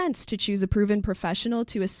To choose a proven professional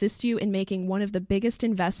to assist you in making one of the biggest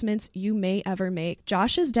investments you may ever make.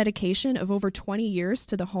 Josh's dedication of over 20 years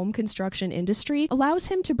to the home construction industry allows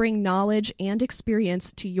him to bring knowledge and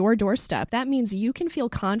experience to your doorstep. That means you can feel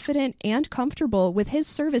confident and comfortable with his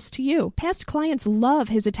service to you. Past clients love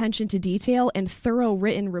his attention to detail and thorough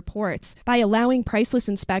written reports. By allowing priceless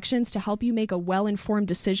inspections to help you make a well-informed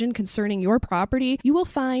decision concerning your property, you will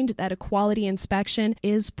find that a quality inspection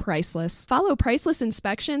is priceless. Follow Priceless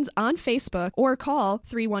Inspections on Facebook or call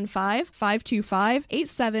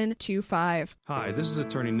 315-525-8725. Hi, this is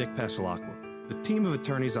attorney Nick Passalacqua. The team of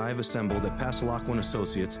attorneys I have assembled at Passalacqua &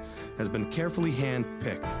 Associates has been carefully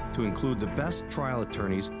hand-picked to include the best trial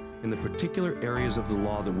attorneys in the particular areas of the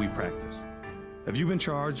law that we practice. Have you been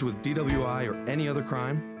charged with DWI or any other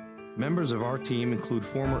crime? Members of our team include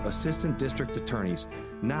former assistant district attorneys,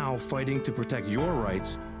 now fighting to protect your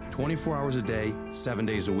rights 24 hours a day, 7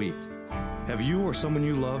 days a week. Have you or someone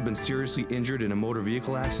you love been seriously injured in a motor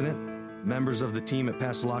vehicle accident? Members of the team at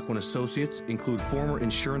Passalacqua & Associates include former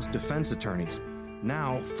insurance defense attorneys,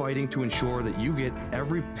 now fighting to ensure that you get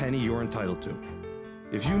every penny you're entitled to.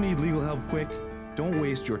 If you need legal help quick, don't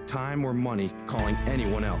waste your time or money calling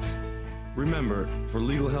anyone else. Remember, for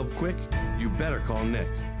legal help quick, you better call Nick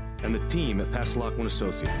and the team at Passalacqua &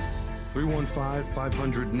 Associates.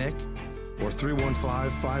 315-500-NICK or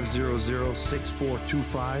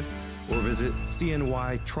 315-500-6425 or visit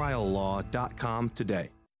cnytriallaw.com today.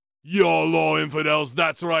 YOLO, infidels,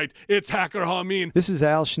 that's right. It's Hacker Hameen. This is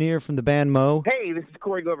Al Schneer from the band Mo. Hey, this is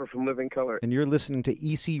Corey Glover from Living Color. And you're listening to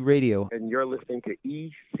EC Radio. And you're listening to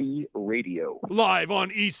EC Radio. Live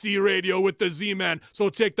on EC Radio with the Z-Man. So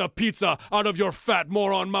take the pizza out of your fat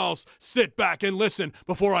moron mouse. Sit back and listen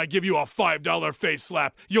before I give you a $5 face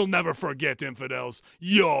slap. You'll never forget, infidels.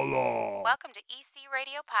 YOLO. Welcome to EC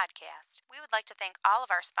Radio Podcast. We would like to thank all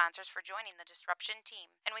of our sponsors for joining the Disruption team,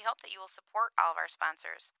 and we hope that you will support all of our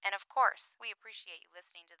sponsors. And of course, we appreciate you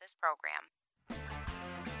listening to this program.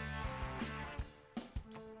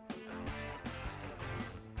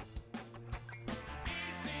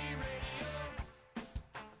 EC Radio,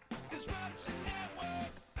 Disruption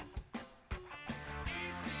Networks.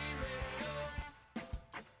 EC Radio,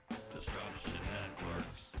 Disruption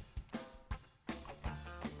Networks.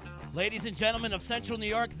 Ladies and gentlemen of Central New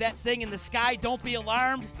York, that thing in the sky, don't be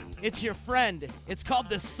alarmed. It's your friend. It's called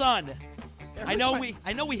the sun. I know we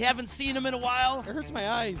haven't seen him in a while. It hurts my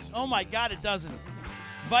eyes. Oh my God, it doesn't.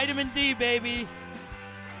 Vitamin D, baby.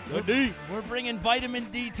 Good D. We're bringing vitamin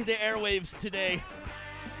D to the airwaves today.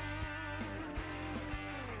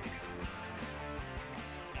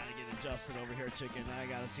 Gotta get adjusted over here, chicken. I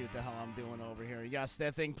gotta see what the hell I'm doing over here. Yes,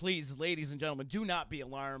 that thing, please, ladies and gentlemen, do not be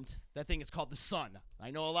alarmed. That thing is called the sun.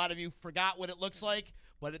 I know a lot of you forgot what it looks like,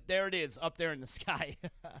 but there it is, up there in the sky.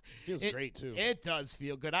 Feels great, too. It does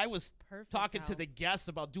feel good. I was talking to the guest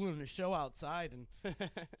about doing a show outside, and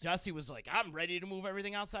Jesse was like, I'm ready to move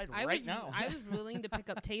everything outside right now. I was willing to pick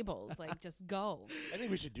up tables, like, just go. I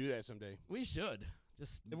think we should do that someday. We should.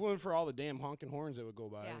 Just if it wasn't for all the damn honking horns that would go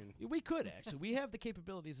by. Yeah. And we could, actually. We have the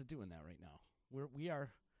capabilities of doing that right now. We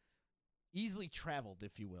are easily traveled,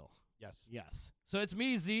 if you will. Yes. Yes. So it's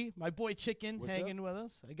me, Z, my boy Chicken, hanging with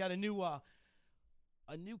us. I got a new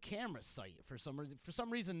camera site for some reason. For some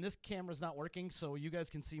reason, this camera's not working, so you guys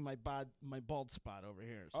can see my bald spot over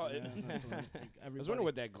here. So I was wondering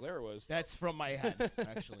what that glare was. That's from my head,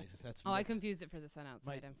 actually. I confused it for the sun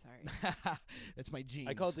outside. I'm sorry. That's my genes.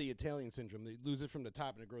 I call it the Italian syndrome. They lose it from the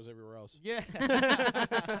top and it grows everywhere else. Yeah,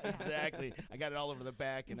 exactly. I got it all over the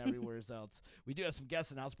back and everywhere else. We do have some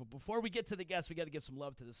guests in the house, but before we get to the guests, we got to give some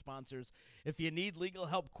love to the sponsors. If you need legal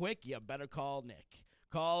help quick, you better call Nick.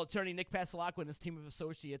 Call attorney Nick Passalacqua and his team of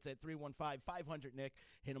associates at 315-500-NICK.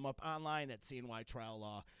 Hit him up online at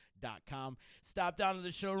cnytriallaw.com. Stop down to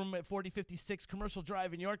the showroom at 4056 Commercial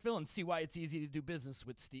Drive in Yorkville and see why it's easy to do business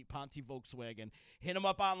with Steve Ponte Volkswagen. Hit him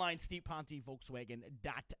up online,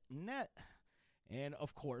 stevepontevolkswagen.net. And,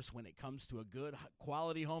 of course, when it comes to a good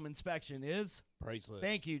quality home inspection is priceless.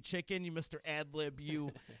 Thank you, Chicken. You Mr. Adlib,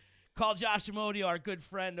 you. Call Josh Amodio, our good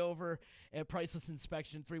friend over at Priceless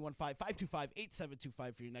Inspection,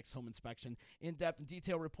 315-525-8725 for your next home inspection. In-depth and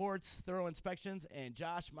detailed reports, thorough inspections, and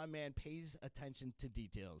Josh, my man, pays attention to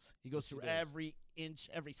details. He goes through every inch,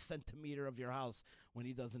 every centimeter of your house when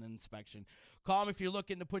he does an inspection. Call him if you're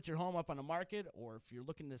looking to put your home up on the market, or if you're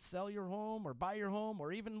looking to sell your home or buy your home,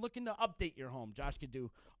 or even looking to update your home. Josh can do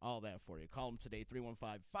all that for you. Call him today,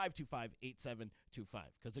 315-525-8725,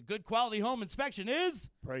 because a good quality home inspection is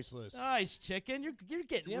priceless. Nice, Chicken. You're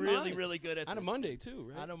getting really good at this. On a Monday,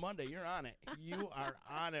 too, right? On a Monday, you're on it. You are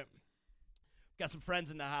on it. Got some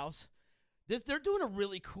friends in the house. They're doing a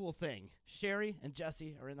really cool thing. Sherry and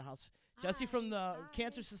Jesse are in the house. Jesse from the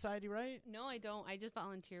Cancer Society, right? No, I don't. I just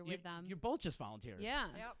volunteer with them. You're both just volunteers. Yeah.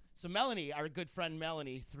 Yep. So Melanie, our good friend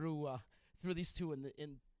Melanie, threw these two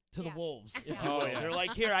to the wolves, if Yeah. you will. They're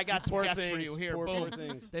like, here, I got some Poor guests for things. you. Here, Poor boom.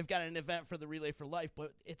 things. They've got an event for the Relay for Life,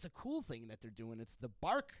 but it's a cool thing that they're doing. It's the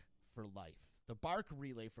Bark for Life, the Bark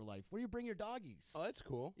Relay for Life, where you bring your doggies. Oh, that's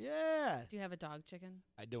cool. Yeah. Do you have a dog chicken?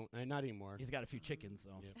 I don't. Not anymore. He's got a few chickens,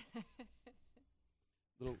 though. Yep.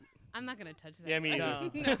 Little. I'm not going to touch that. Yeah, me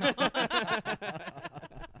one. No.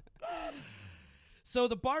 So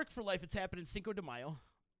the Bark for Life, it's happening Cinco de Mayo,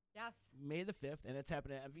 Yes. May the 5th, and it's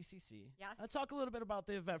happening at MVCC. Yes. Let's talk a little bit about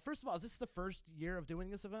the event. First of all, is this the first year of doing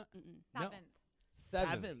this event? Mm-mm. No.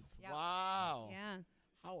 Seventh. Yep. Wow. Yeah.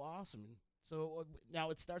 How awesome. So now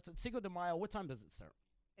it starts at Cinco de Mayo. What time does it start?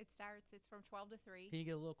 It's from 12 to 3. Can you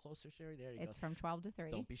get a little closer, Sherry? There you go. It's from 12 to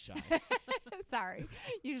 3. Don't be shy. Sorry.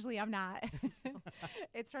 Usually I'm not.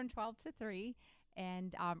 It's from 12 to 3.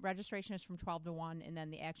 And registration is from 12 to 1. And then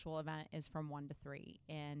the actual event is from 1 to 3.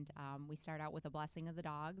 And we start out with a blessing of the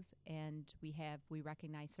dogs. And we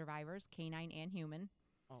recognize survivors, canine and human.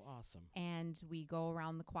 Oh, awesome. And we go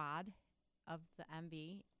around the quad of the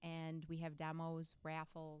MV. And we have demos,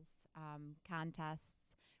 raffles,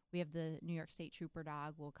 contests. We have the New York State Trooper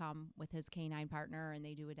dog will come with his canine partner, and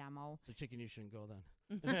they do a demo. So chicken, you shouldn't go then.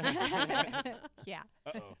 Yeah.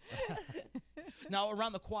 Uh-oh. Now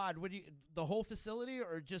around the quad, the whole facility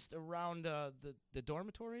or just around the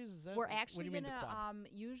dormitories? Is that We're what actually do you mean going the quad?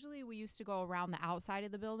 to, usually we used to go around the outside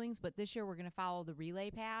of the buildings, but this year we're going to follow the relay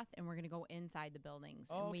path, and we're going to go inside the buildings.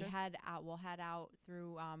 Oh, and okay. we'll head out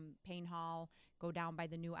through Payne Hall, go down by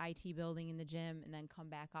the new IT building in the gym, and then come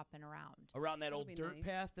back up and around. Around that That'll old be dirt nice.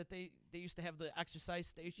 path that they used to have the exercise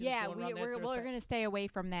stations Yeah, going around that we're dirt going path? to stay away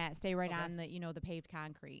from that, stay right Okay. on the paved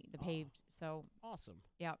concrete, so, Awesome.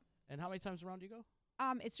 yep. And how many times around do you go?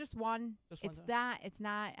 It's just one. Just one It's time? it's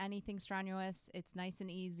not anything strenuous. It's nice and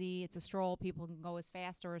easy. It's a stroll. People can go as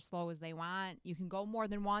fast or as slow as they want. You can go more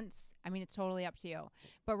than once. I mean, it's totally up to you.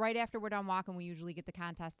 But right after we're done walking, we usually get the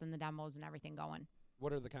contests and the demos and everything going.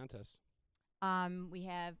 What are the contests? We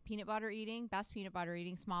have peanut butter eating, best peanut butter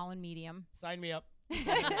eating, small and medium. Sign me up.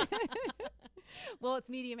 Well, it's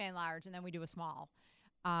medium and large, and then we do a small.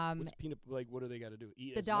 What's peanut? Like, what do they got to do?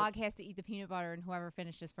 Eat The as dog much? has to eat the peanut butter, and whoever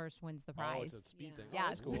finishes first wins the prize. Oh, it's a speed thing. Oh, Yes.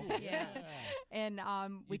 that's cool. Yeah. And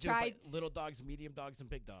we You do it by tried. little dogs, medium dogs, and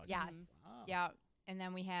big dogs. Yes. Oh. Yeah. And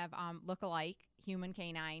then we have look-alike, human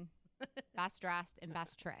canine, best dressed, and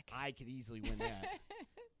best trick. I could easily win that.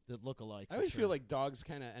 The look-alike. I always feel like dogs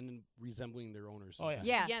kind of end up resembling their owners. Oh, yeah. sometimes.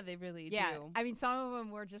 Yeah. Yeah, they really Yeah. do. I mean, some of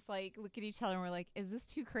them were just like, look at each other and we're like, is this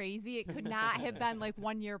too crazy? It could not have been like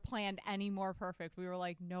 1 year planned any more perfect. We were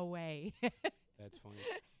like, no way. That's funny.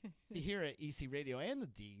 See, here at EC Radio and the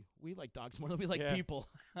D, we like dogs more than we like Yeah. people.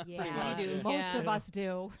 Yeah, We do. Most Yeah. of us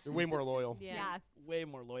do. They're way more loyal. Yeah. Yes. Way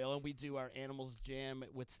more loyal. And we do our Animals Jam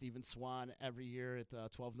with Stephen Swan every year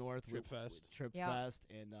at 12 North. Trip with Fest. Trip Yep. Fest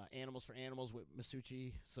and Animals for Animals with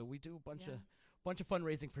Masucci. So we do a bunch of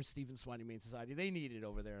fundraising for Stephen Swan Humane Society. They need it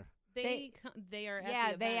over there. They are at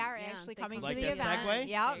Yeah, the they event. are Yeah, actually they coming come to Like the that event. segue?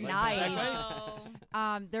 Yep, Like nice.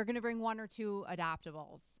 that segue? They're gonna bring 1 or 2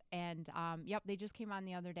 adoptables, and they just came on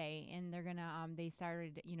the other day, and they're gonna they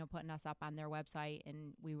started putting us up on their website,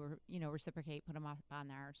 and we were reciprocate, put them up on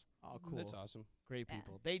ours. Oh, cool. That's awesome. Great Yeah.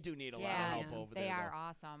 people. They do need a lot Yeah. of help Yeah. over They there. are though.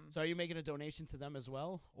 awesome. So are you making a donation to them as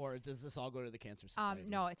well, or does this all go to the Cancer Society?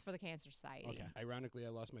 No, it's for the Cancer Society. Okay. Ironically, I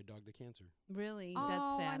lost my dog to cancer. Really, Oh,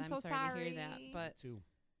 that's sad. I'm so sorry to hear that. sorry. But Two.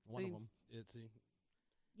 One of you- them. It's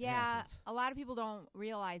Yeah, happens. a lot of people don't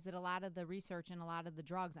realize that a lot of the research and a lot of the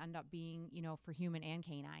drugs end up being, for human and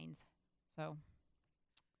canines. So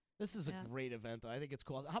This is Yeah. a great event. I think it's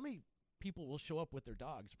cool. How many people will show up with their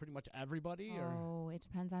dogs? Pretty much everybody? Or? Oh, it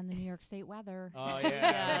depends on the New York State weather. Oh,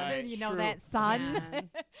 yeah. right, You know true. that sun.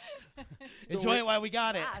 Yeah. Enjoy it while we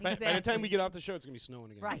got it. Yeah, by the time we get off the show, it's gonna be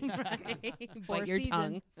snowing again. Right. Bite Four your seasons.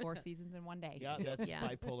 tongue. 4 seasons in 1 day. Yeah, that's Yeah.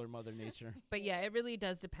 bipolar Mother Nature. But yeah, it really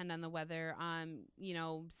does depend on the weather.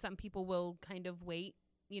 Some people will kind of wait,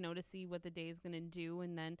 to see what the day is going to do,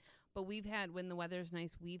 but we've had, when the weather's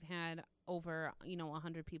nice, we've had over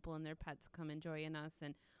 100 people and their pets come and join us,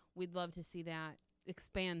 and we'd love to see that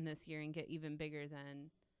expand this year and get even bigger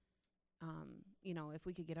than, if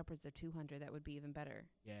we could get upwards of 200, that would be even better.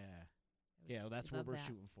 Yeah. Yeah, well, that's what Love we're that.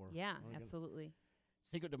 shooting for. Yeah, We're gonna- absolutely.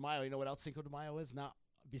 Cinco de Mayo. You know what else Cinco de Mayo is? Not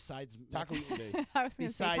besides Taco eating day. I was going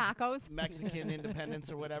to say Besides tacos. Mexican independence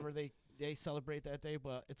or whatever. They they celebrate that day,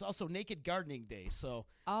 but it's also Naked Gardening Day, so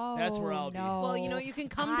Oh, that's where I'll be. no. Well, you can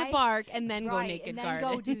come to Bark and then go Right, naked and then garden.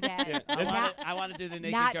 go do that. Yeah, I that's, want, I want to do the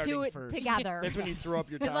naked Not gardening do it first. together. that's when you throw up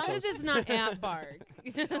your As long tacos. as it's not at Bark.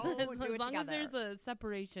 do as it long as together. there's a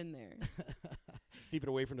separation there. Keep it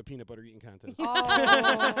away from the peanut butter eating contest.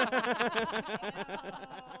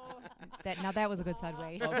 That was a good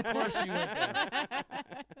segue. Of course you went there.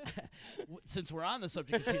 Since we're on the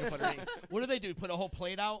subject of peanut butter eating, what do they do? Put a whole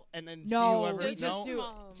plate out and then see No, whoever we just no? do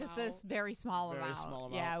Small just amount. this very small Very amount. small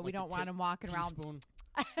amount, Yeah, we like a don't want them walking around. teaspoon.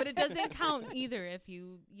 But it doesn't count either if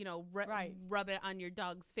you Right. rub it on your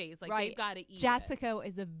dog's face. Like Right. they've got to eat Jessica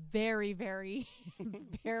is a very, very,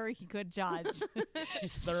 very good judge.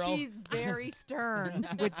 She's thorough. She's very stern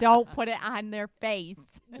with don't put it on their face.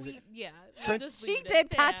 it. Yeah. Crunch- just She leave it did at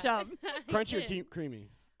touch that. 'em. Crunchy or creamy?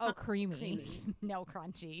 Oh, creamy. creamy. No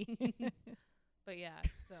crunchy. But yeah,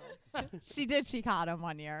 so. She did. She caught him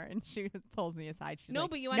one year, and she pulls me aside. She's No, like,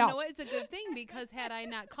 but you want to know what? It's a good thing because had I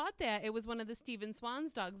not caught that, it was one of the Stephen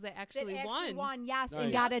Swan's dogs that actually won. Yes, and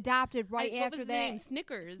Nice. got adopted right what after was the that. name?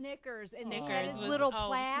 Snickers. Snickers, and Snickers he had his was- little oh,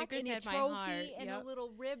 plaque Snickers and a had my trophy heart, and a yep.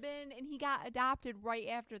 little ribbon, and he got adopted right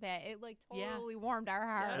after that. It like Yeah. totally warmed our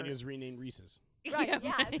heart. And he was renamed Reese's. Right?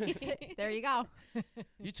 Yeah, Yeah. There you go.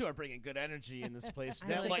 You two are bringing good energy in this place. I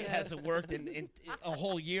That like light it. hasn't worked in a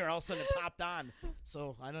whole year. All of a sudden, it popped on.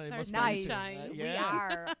 So I know it Our must Nice. be sunshine. We yeah.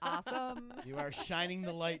 are awesome. You are shining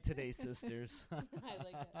the light today, sisters. I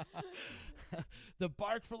like it. The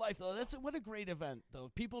Bark for Life, though, what a great event,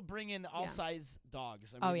 though. People bring in all Yeah. size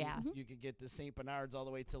dogs. I Oh, mean, yeah. You could get the St. Bernards all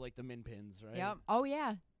the way to like the Min Pins, right? Yep. Oh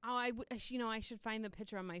yeah. Oh, I should find the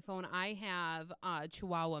picture on my phone. I have a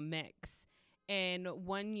Chihuahua mix, and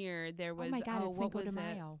one year there was Oh my God! It's what Cinco was de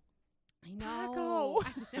it? Mayo. I know. Taco.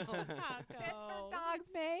 I know. Taco. That's her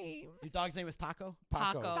dog's name. Your dog's name is Taco?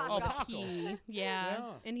 Paco. Paco. with a Paco. P.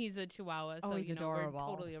 Yeah. And he's a Chihuahua, Oh, so he's we're adorable.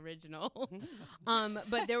 totally original.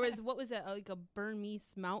 But there was what was it? Like a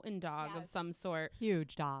Burmese mountain dog of Yes. some sort.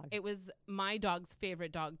 Huge dog. It was my dog's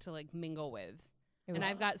favorite dog to like mingle with. It And was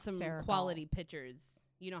I've got some hysterical. quality pictures.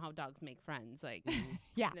 You know how dogs make friends, like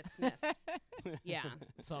Yeah. sniff, sniff. Yeah.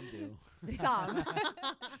 Some do. Some.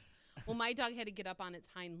 Well, my dog had to get up on its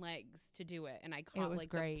hind legs to do it, and I caught was like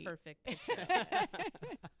great. the perfect picture.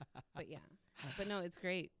 But yeah, but no, it's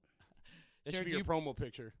great. That Sure, should be do your promo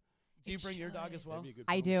picture. Do you bring your dog as well? That'd be a good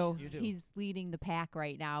I promo. do. You do. He's leading the pack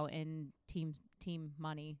right now in team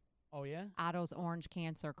money. Oh, yeah? Otto's Orange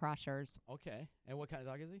Cancer Crushers. Okay. And what kind of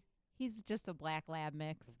dog is he? He's just a black lab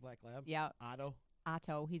mix. Black Lab? Yeah. Otto?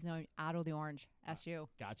 Otto. He's known Otto the Orange. SU.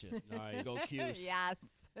 Gotcha. Nice. Go Q's. Yes.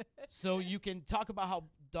 So you can talk about how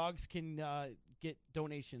dogs can get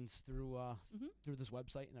donations through through this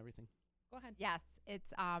website and everything. Go ahead. Yes.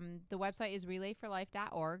 It's the website is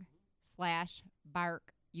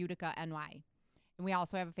relayforlife.org/Bark Utica NY. And we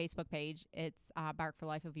also have a Facebook page. It's Bark for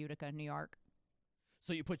Life of Utica, New York.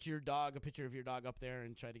 So you put a picture of your dog up there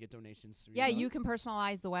and try to get donations through Yeah, your dog? you can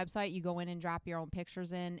personalize the website. You go in and drop your own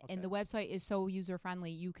pictures in. Okay. And the website is so user friendly.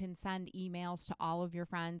 You can send emails to all of your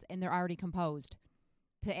friends and they're already composed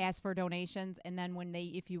to ask for donations. And then when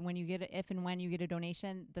you get a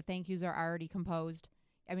donation, the thank yous are already composed.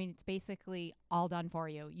 I mean, it's basically all done for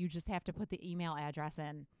you. You just have to put the email address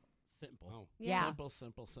in. Simple. Wow. Yeah.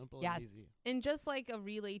 Simple, Yes. and easy. And just like a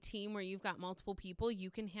relay team where you've got multiple people, you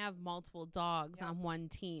can have multiple dogs on one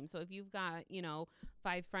team. So if you've got,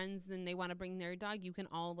 5 friends and they want to bring their dog, you can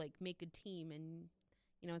all like make a team and,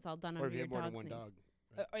 it's all done Or under if you your have more than dog's one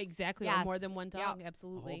names. dog. Exactly. Yes. Or more than one Yep. dog. A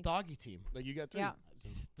Absolutely. whole doggy team. Like you got 3. Yeah.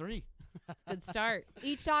 3. Good start.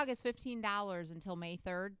 Each dog is $15 until May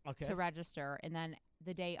 3rd Okay. to register. And then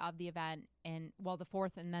the day of the event, the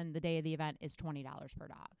 4th, and then the day of the event is $20 per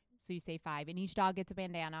dog. So you save $5. And each dog gets a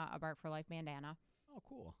bandana, a Bark for Life bandana. Oh,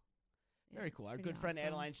 cool. Yeah, Very it's cool. Our pretty good friend awesome.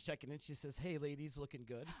 Adeline's checking in. She says, "Hey, ladies, looking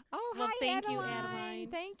good." Oh, Well, hi, thank you, Adeline.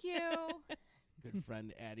 Adeline. Thank you. Good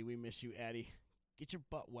friend Addie, we miss you, Addie. Get your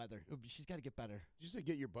butt weather. Oh, she's got to get better. Did you say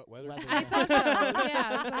get your butt weather? Weather, I yeah. thought so. Yeah.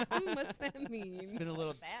 I was like, what's that She's mean? been a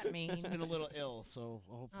little that mean? She's been a little ill, so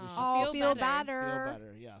hopefully she'll Oh, feel better. better. feel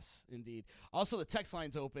better. Yes, indeed. Also, the text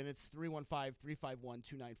line's open. It's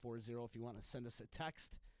 315-351-2940 if you want to send us a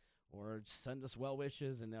text or send us well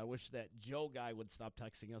wishes. And I wish that Joe guy would stop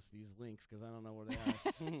texting us these links because I don't know where they are.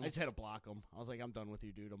 I just had to block them. I was like, I'm done with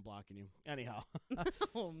you, dude. I'm blocking you. Anyhow.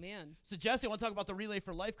 Oh, man. So, Jesse, I want to talk about the Relay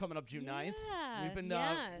for Life coming up June 9th.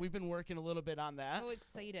 We've been working a little bit on that. So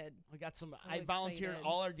excited. I got some. So I volunteered excited.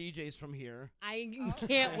 all our DJs from here. I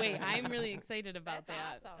can't wait. I'm really excited about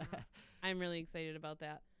That's that. awesome. I'm really excited about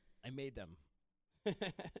that. I made them.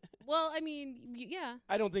 Well, I mean, yeah.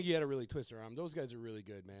 I don't think you had to really twist her arm. Those guys are really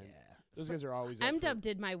good, man. Yeah. Those guys are always. M-Dub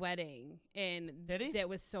did my wedding, and Did he? that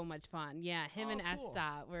was so much fun. Yeah, him Oh, and cool.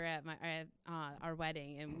 Estot were at our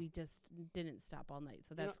wedding, and we just didn't stop all night.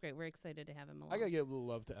 So that's great. We're excited to have him along. I gotta give a little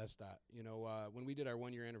love to Estot. You know, when we did our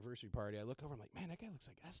 1 year anniversary party, I look over, I'm like, man, that guy looks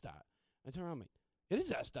like Estot. I turn around, I'm like, it is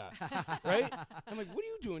Estot, right? I'm like, what are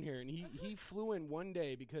you doing here? And he flew in one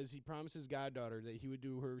day because he promised his goddaughter that he would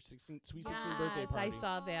do her sweet 16 birthday Yes, party. I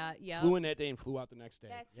saw that. Yeah, Flew in that day and flew out the next day.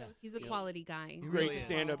 That's so Yes. he's a sweet. quality guy. He Great really is.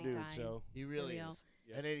 stand-up Quality dude. guy. So He really real. is.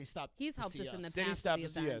 And then he stopped. He's to helped see us in the then he past. stopped for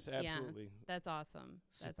to the see event. us. Absolutely. Yeah, that's awesome.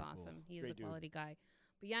 That's Super cool. awesome. He is Great a dude. quality guy.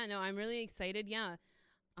 But yeah, no, I'm really excited. Yeah.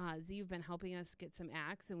 Z, you've been helping us get some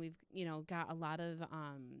acts, and we've, got a lot of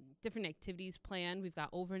different activities planned. We've got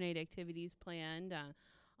overnight activities planned.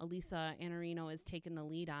 Elisa Anarino has taken the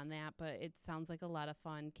lead on that, but it sounds like a lot of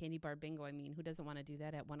fun. Candy bar bingo. I mean, who doesn't want to do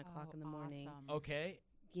that at 1 o'clock in the morning? Awesome. Okay,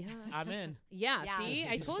 Yeah. I'm in. Yeah, Yeah. see,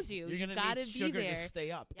 I told you. You're gonna gotta need be sugar there. to stay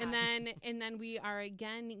up. And then we are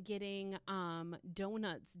again getting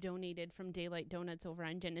donuts donated from Daylight Donuts over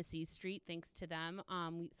on Genesee Street. Thanks to them.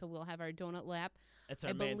 So we'll have our donut lap. That's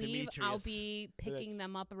our I man believe I'll Demetrius. be picking That's-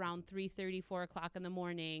 them up around 3:30, 4 o'clock in the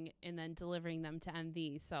morning, and then delivering them to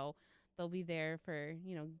MV. So they'll be there for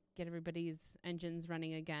get everybody's engines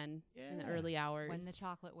running again in the Yeah. early hours. When the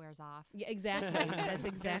chocolate wears off. Yeah, exactly. That's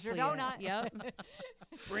exactly There's your it. donut. Yep.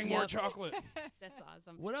 Bring Yep. more chocolate. That's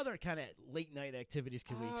awesome. What other kind of late night activities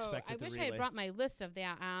can we expect I at the wish relay? I had brought my list of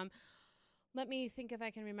that. Let me think if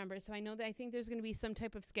I can remember. So I know that I think there's going to be some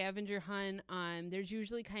type of scavenger hunt. There's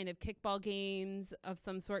usually kind of kickball games of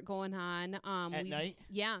some sort going on. At night?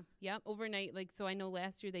 Yeah, yep, overnight. So I know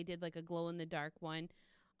last year they did like a glow in the dark one.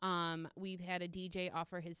 We've had a DJ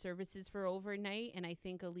offer his services for overnight, and I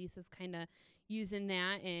think Elisa's kind of using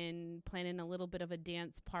that and planning a little bit of a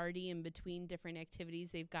dance party in between different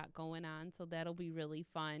activities they've got going on. So that'll be really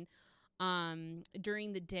fun.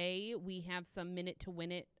 During the day, we have some minute to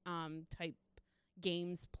win it type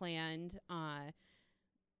games planned.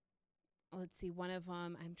 Let's see, one of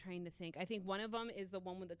them, I'm trying to think. I think one of them is the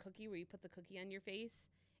one with the cookie where you put the cookie on your face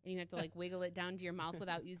and you have to like wiggle it down to your mouth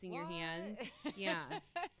without using your hands. Yeah.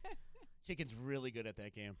 Chicken's really good at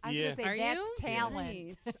that game. I was Yeah. gonna say Are that's you?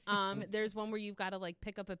 talent. Nice. There's one where you've got to like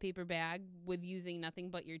pick up a paper bag with using nothing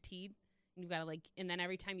but your teeth. And you've got to and then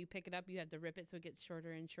every time you pick it up, you have to rip it so it gets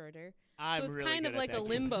shorter and shorter. I'm So it's really kind good of at like a that game.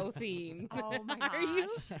 limbo theme. Oh my gosh. Are you?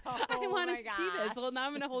 I Oh want to my see this. Well, gosh. now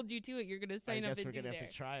I'm going to hold you to it. You're going to I sign up guess and we're do gonna there. have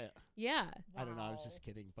to try it. Yeah. I don't know. I was Wow. just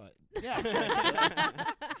kidding, but yeah, I'm sure I could do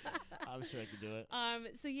it. I'm sure I could do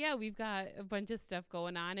it. So yeah, we've got a bunch of stuff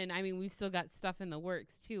going on, and I mean, we've still got stuff in the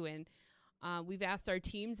works too. And we've asked our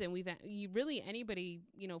teams, and really anybody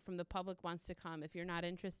from the public wants to come. If you're not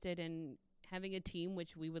interested in having a team,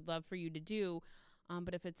 which we would love for you to do,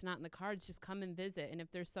 but if it's not in the cards, just come and visit. And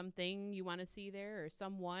if there's something you want to see there or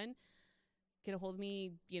someone, get a hold of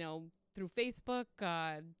me, through Facebook,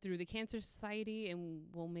 through the Cancer Society, and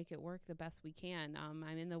we'll make it work the best we can.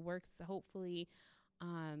 I'm in the works, hopefully.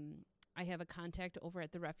 I have a contact over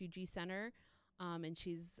at the Refugee Center, and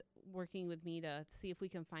she's working with me to see if we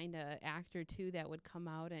can find an act or two that would come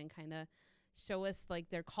out and kind of show us like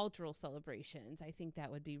their cultural celebrations. I think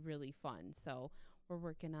that would be really fun. So we're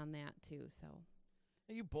working on that too. So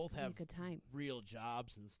You both It'll be a have good time. real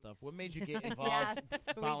jobs and stuff. What made you get involved Yes,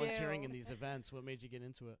 we volunteering do. in these events? What made you get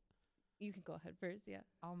into it? You can go ahead first. Yeah.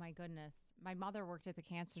 Oh my goodness. My mother worked at the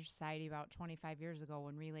Cancer Society about 25 years ago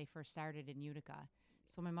when Relay first started in Utica.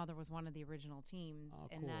 So my mother was one of the original teams. Oh,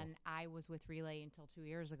 And cool. then I was with Relay until 2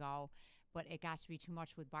 years ago. But it got to be too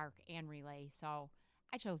much with Bark and Relay. So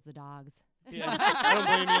I chose the dogs. Yeah, I don't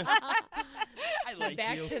blame you. I like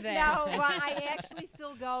Back you. to that. No, well, I actually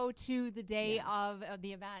still go to the day of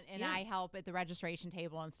the event, and Yeah. I help at the registration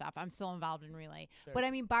table and stuff. I'm still involved in Relay. Sure. But,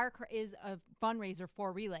 I mean, Bark is a fundraiser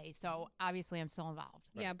for Relay, so obviously I'm still involved.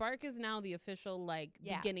 Yeah. Bark is now the official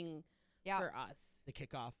Yeah. beginning Yeah. for us. The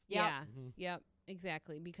kickoff. Yep. Yeah. Mhm. Yep.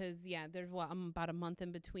 Exactly. Because there's about a month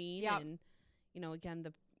in between, Yep. and again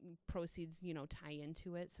the proceeds tie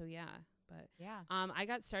into it. So yeah. But Yeah. I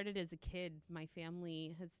got started as a kid. My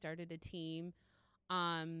family has started a team,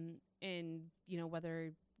 and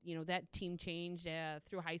whether that team changed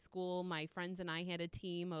through high school. My friends and I had a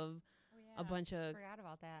team of a bunch of Forgot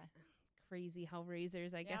about that. crazy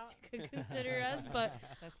hellraisers, I guess Yep. you could consider us. But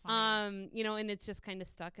That's funny. and it's just kind of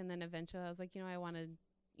stuck. And then eventually I was like, I want to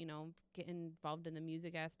get involved in the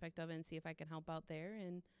music aspect of it and see if I can help out there.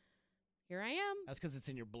 And here I am. That's because it's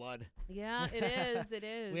in your blood. Yeah, it is. It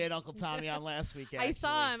is. We had Uncle Tommy on last week. I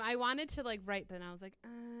saw actually. him. I wanted to write, but then I was like, what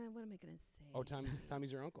am I gonna say? Oh,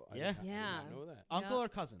 Tommy's your uncle. Yeah. I did Yeah. not know that. Uncle Yeah. or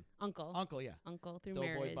cousin? Uncle. Uncle, yeah. Uncle through Doughboy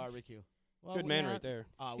marriage. Barbecue. Well, Good we- man yeah. right there.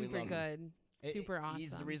 we Super love him. good. Super awesome.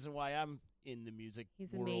 He's the reason why I'm in the music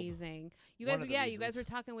He's world. amazing. You One guys, of the yeah, you guys reasons.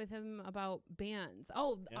 were talking with him about bands.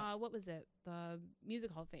 Oh, Yeah. what was it? The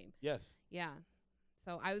Music Hall of Fame. Yes. Yeah.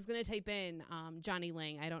 So I was gonna type in Johnny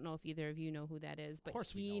Lang. I don't know if either of you know who that is, but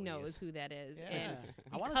course we he know who he knows is. who that is. Yeah. And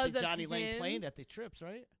I want to because see of Johnny Lang him- playing at the Trips,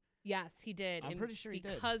 right? Yes, he did. I'm And pretty sure he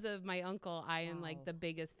did. because of my uncle, I am like Wow. the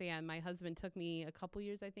biggest fan. My husband took me a couple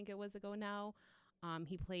years, I think it was ago now.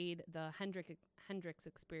 He played the Hendrix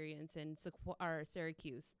Experience in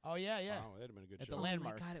Syracuse. Oh yeah, yeah. Wow, that'd have been a good At show. the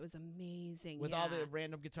Landmark. Oh my god, it was amazing. With yeah. all the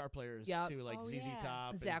random guitar players Yep. too, like Oh, ZZ yeah.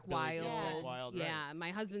 Top, and Zach Billy Wild. Joel, Yeah. Zach Wild, right. Yeah,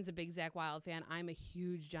 my husband's a big Zach Wild fan. I'm a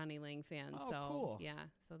huge Johnny Lang fan. Oh, so cool. yeah,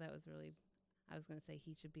 so that was really. I was gonna say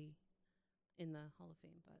he should be in the Hall of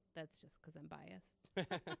Fame, but that's just because I'm biased.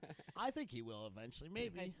 I think he will eventually.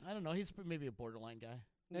 Maybe I don't know. He's maybe a borderline guy.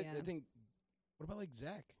 Yeah. I think. What about like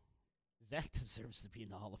Zach? Zach deserves to be in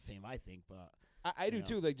the Hall of Fame, I think. But I do You know.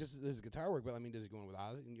 too. Like just his guitar work, but I mean, does he go in with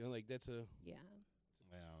Ozzy? You know, like that's a Yeah.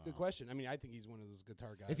 I don't good know. question. I mean, I think he's one of those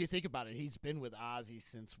guitar guys. If you think about it, he's been with Ozzy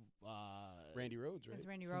since Randy Rhodes, right? Since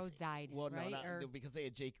Randy Since- Rhodes died, Well, right? no, Or- because they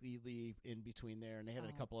had Jake Lee in between there, and they had a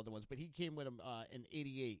Oh. couple other ones. But he came with him in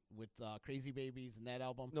 '88 with Crazy Babies and that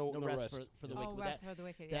album. No Rest. for the Yeah. Wicked. Oh, But Rest for the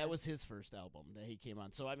Wicked. that Yeah. was his first album that he came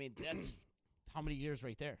on. So I mean, that's how many years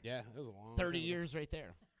right there? Yeah, it was a long 30 time ago. years right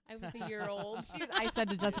there. I was a year old. I said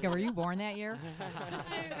to Jessica, "Were you born that year?"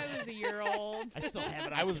 I was a year old. I still have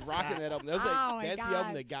it. I was rocking that album. That was like Oh my that's the album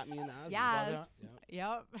God. that got me into Ozzy. Yes.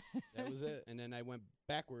 Yep. Yep. That was it. And then I went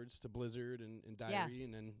backwards to Blizzard and Diary,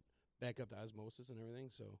 and then back up to Osmosis and everything.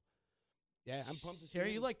 So, yeah, I'm pumped to see.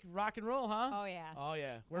 Sherry, you him. like rock and roll, huh? Oh yeah. Oh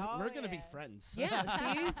yeah, we're Oh, gonna be yeah. friends.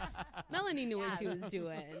 Yeah, see, Melanie knew what she Yeah. was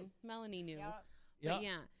doing. Melanie knew. Yep. Yep. But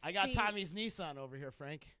yeah, I got See- Tommy's Nissan over here,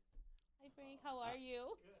 Frank. Hi Frank, how are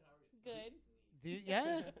you? Good.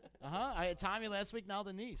 Yeah. I had Tommy last week. Now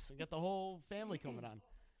the niece. I got the whole family coming on.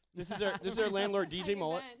 This is our landlord DJ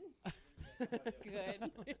Mullet.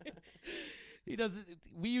 Good. He doesn't.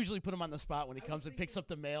 We usually put him on the spot when he comes and picks up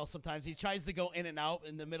the mail. Sometimes he tries to go in and out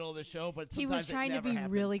in the middle of the show, but He sometimes was trying it to never be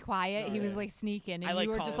happens. really quiet. No, He was yeah. like sneaking, I and like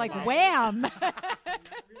you were just calling like, him out. "Wham!"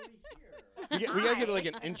 We gotta get like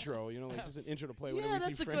an intro, you know, like just an intro to play. Yeah, whenever we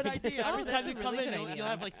that's see a Frank. good idea. Oh, Every that's time a you come really in, good you'll idea.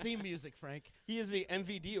 have like theme music, Frank. He is the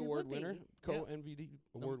MVD award would be. winner, co-MVD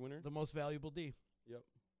award winner. The most valuable D. Yep.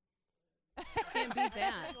 Can't beat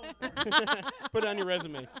that. Put it on your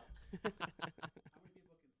resume.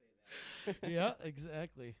 Yeah,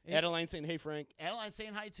 exactly. Hey, Adeline saying, "Hey, Frank." Adeline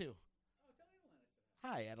saying hi too.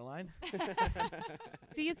 Hi, Adeline.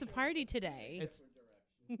 See, it's a party today. It's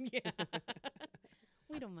yeah.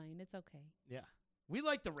 We don't mind. It's okay. yeah. We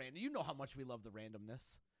like the random. You know how much we love the randomness.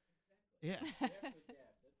 Yeah.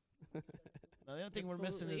 The only thing we're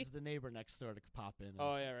missing Absolutely. is the neighbor next door to pop in.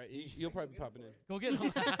 Oh yeah, right. You'll probably be popping in. Go get him.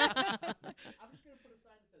 I'm just gonna put a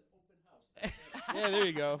sign that says open house. Yeah, there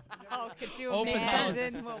you go. Oh, could you Open house.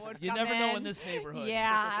 imagine what would You come never know in in? this neighborhood.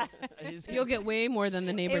 Yeah. You'll get way more than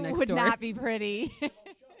the neighbor It next would door. not be pretty.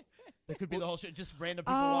 That could be the whole shit. Just random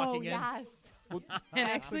people Oh walking in. yes. and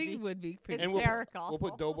actually would be pretty. And Hysterical. we'll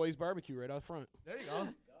put Doughboy's barbecue right out front. There you go.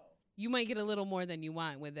 You might get a little more than you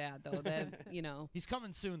want with that, though. That you know. He's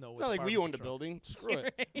coming soon though. It's with not like we barbecue own the truck. building. Screw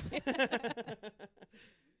it.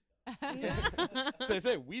 So I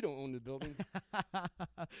said we don't own the building.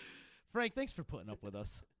 Frank, thanks for putting up with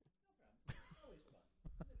us.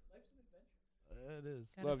 It is.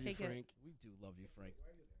 Gotta Love you, take it. Frank. We do love you, Frank.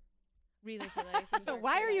 Relay for life. So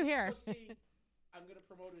why are you here? So see, I'm gonna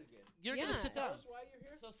promote it again. You're Yeah. gonna sit down. That's why you're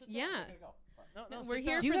here. So sit Yeah. down. I'm gonna go. Fine. No, We're sit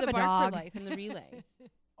here down. Do you for have the a bark dog? for life and the relay.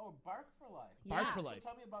 Oh, bark for life. Bark Yeah. for So life.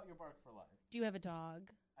 tell me about your bark for life. Do you have a dog?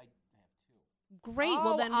 I have two. Great. Oh,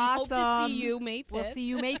 well, then we hope to awesome. see you May 5th. We'll see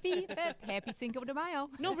you May 5th. Happy Cinco de Mayo.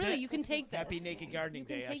 No, That's really, it. you can take this. Happy Naked Gardening You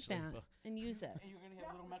can Day, take actually. that and use it. And you're gonna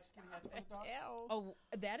have little Mexican hats for the dog. Oh,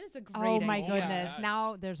 that is a great Oh idea. my goodness! God.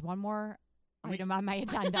 Now there's one more item on my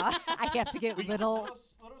agenda. I have to get little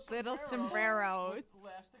sombreros. With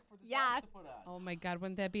elastic for the Yes. dogs to put on. Oh my God,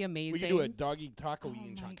 wouldn't that be amazing? We can do a doggy taco Oh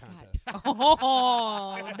eating my contest.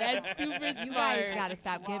 Oh, that's super smart. You guys got to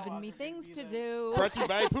stop giving me things to do. Brought to you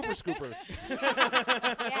by Pooper Scooper.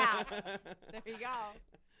 Yeah. There you go.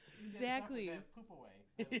 Exactly. They have poop away.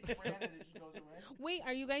 They have spray on it, it just goes away. Wait,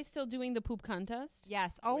 are you guys still doing the poop contest?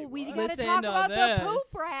 Yes. Oh, we what? got to Listen talk to about the poop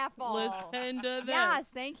this. raffle. Listen to this. Yes.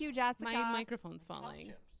 Thank you, Jessica. My microphone's falling.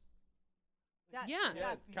 Chips. Yeah.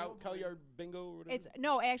 Yeah, cow yard bingo or whatever. It's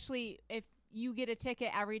no, actually, if you get a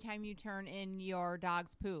ticket every time you turn in your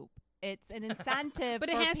dog's poop. It's an incentive. But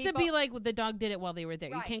it for has to people. be like the dog did it while they were there.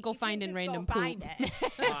 You Right, can't go find in just random go poop. find it.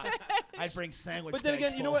 I'd bring sandwich. But then bags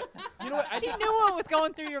again, you know full. what? You know what? She knew what was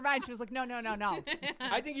going through your mind. She was like, no.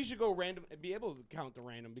 I think you should go random, be able to count the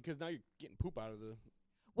random because now you're getting poop out of the.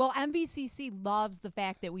 Well, MVCC loves the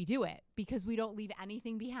fact that we do it because we don't leave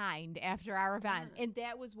anything behind after our event. And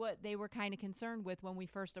that was what they were kind of concerned with when we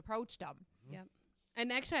first approached them. Yep. And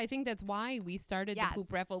actually, I think that's why we started Yes. the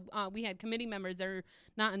poop raffle. We had committee members that are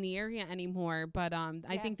not in the area anymore, but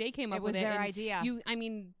I think they came It up was with it. their and idea.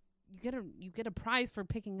 You get a prize for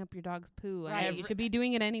picking up your dog's poo. I mean, Right. you should be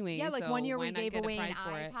doing it anyway. Yeah, like so 1 year why we not gave get a away an prize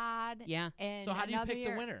for it? iPod. Yeah. And So how do you another pick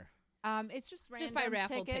year- the winner? It's just random Just by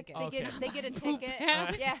raffle tickets. ticket. They get a Poop ticket.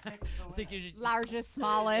 hat. Yeah. I think you should Largest,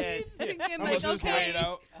 smallest. Thinking I'm like, just laying it okay,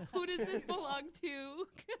 out. who does this belong to?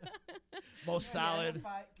 most solid.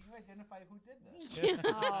 Can you identify who did this?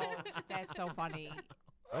 Oh, that's so funny.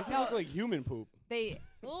 Why does it look like human poop? They.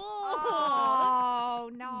 Oh, Oh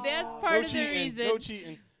no. that's part no of the cheating. reason. No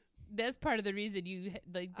cheating. That's part of the reason you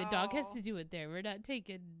like the dog has Oh. to do it there. We're not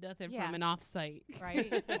taking nothing Yeah. from an off-site.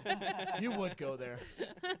 Right. You would go there.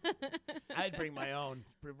 I'd bring my own.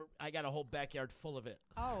 I got a whole backyard full of it.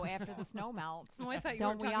 Oh, after the snow melts. Oh, I thought you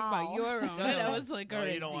Don't were we talking all? about your own. No, And I no. was like, No, all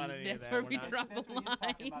right, you don't want Z, any of that's that. where We're we not- draw That's the what he's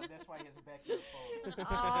talking line. about. That's why he has a backyard full.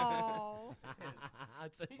 Oh.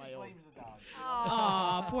 I'd say He my just own. blames the dog.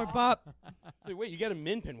 Aw, poor pup. So wait, you got a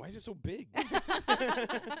min pin. Why is it so big?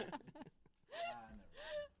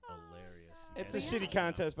 Hilarious. It's a Yeah. shitty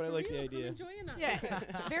contest, but I like the Real, come idea. enjoy us. Yeah.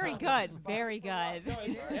 Very good. Very good. No,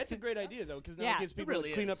 that's a great idea though, because now Yeah. it gets people really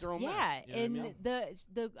to clean is. up their own Yeah, mess. You know what I and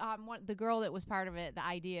mean? the girl that was part of it, the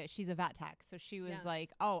idea, she's a vet tech, so she was Yes.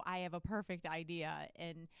 like, "Oh, I have a perfect idea."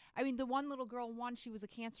 And I mean, the one little girl won. She was a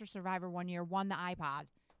cancer survivor one year, won the iPod.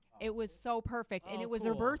 It was so perfect, and Oh, it was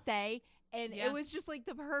her cool. birthday, and Yeah. it was just like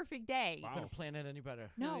the perfect day. You couldn't plan it any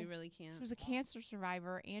better. No, No, we really can't. she was a cancer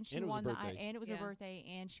survivor, and she And it was won her the birthday. and it was Yeah. her birthday,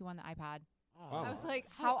 and she won the iPod. Wow. I was like,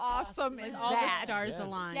 "How awesome Like is all that?" the stars Yeah.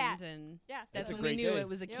 aligned, Yeah. and Yeah, that's a when we great knew day. it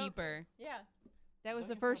was a Yep. keeper. yeah. That was Don't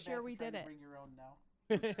the you feel first bad year for we trying did to it. Bring your own now.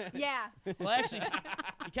 Yeah. Well, actually,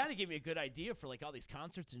 you kind of gave me a good idea for like all these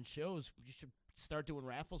concerts and shows. You should start doing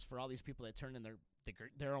raffles for all these people that turn in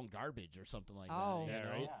their own garbage or something like Oh. that. Yeah, you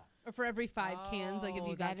know? right. Yeah. Or for every 5 cans, like if Oh,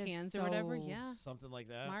 you got that is cans or whatever. so Yeah, Something like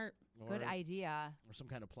that. smart. Good Or- idea. Or some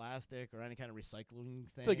kind of plastic or any kind of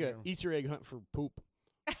recycling thing. It's like a or- Easter egg hunt for poop.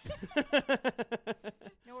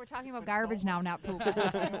 No, we're talking about garbage now, not poop.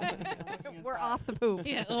 Looking We're inside. off the poop.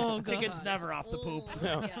 Yeah. Oh, God. Chicken's never off the poop. Oh,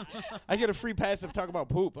 No. yeah. I get a free pass to talk about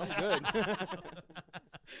poop. I'm good.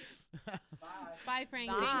 Bye, Frank.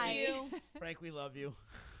 Bye. Thank you. Frank, we love you.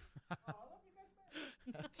 Oh, I love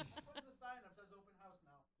you guys, man. I'm putting the sign up says open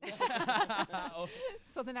house now. Oh,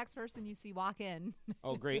 So the next person you see walk in.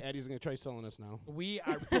 Oh, great. Eddie's going to try selling us now. we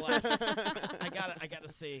are blessed. I gotta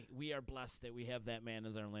say, we are blessed that we have that man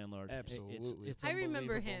as our landlord. Absolutely. It's I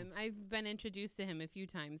remember unbelievable. him. I've been introduced to him a few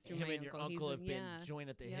times through Him my and your uncle. uncle He's have a- been yeah. joined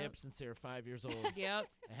at the Yep. hip since they were 5 years old. Yep.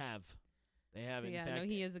 They have. They have. In Yeah, fact, no,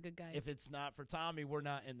 he is a good guy. if it's not for Tommy, we're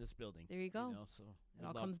not in this building. There you go. know, so It we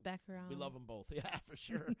all love- comes back around. We love them both. Yeah, for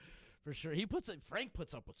sure. For sure. Frank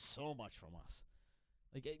puts up with so much from us.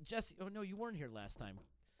 Like, Jesse, oh, no, you weren't here last time.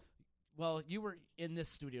 Well, you were in this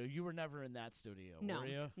studio. You were never in that studio, No, were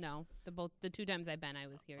you? no. The 2 times I've been, I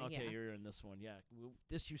was here. Okay, yeah. you're in this one. Yeah,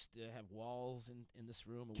 this used to have walls in this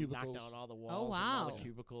room, and we knocked Cubicles. down all the walls Oh, and all wow. the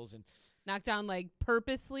cubicles, and Knocked down like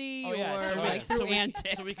purposely oh yeah, or so, like through we,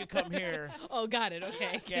 antics. so we could come here. Oh, got it.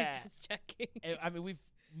 Okay. Yeah. Just checking. I mean, we've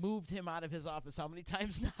moved him out of his office how many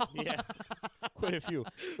times now? Yeah. Quite a few.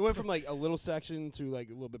 It went from like a little section to like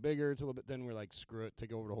a little bit bigger to a little bit. Then we're like, screw it,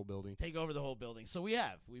 take over the whole building. Take over the whole building. So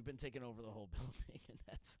we've been taking over the whole building, and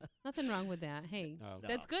that's Nothing wrong with that. Hey, No.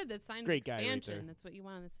 that's good. That's sign of Great guy right expansion. there. That's what you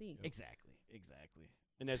want to see. exactly.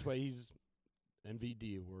 And that's why he's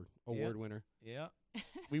MVD award winner. Yeah.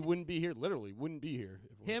 We wouldn't be here, literally wouldn't be here.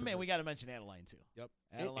 If it Him wasn't and for- we got to mention Adeline too. Yep.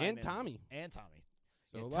 Adeline And is- Tommy. And Tommy.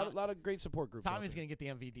 So Yeah, a Tom- lot of great support groups. out Tommy's there. gonna get the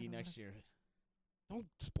MVD next year. Don't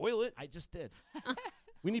spoil it. I just did.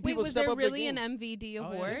 We need Wait, people to was step there up their really an game. MVD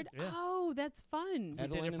Oh, yeah. award? Yeah. Oh, that's fun. We did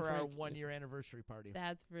Adeline it and for our Frank. 1 year anniversary party.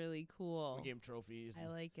 That's really cool. We gave 'em trophies. I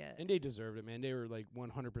like it. And they deserved it, man. They were like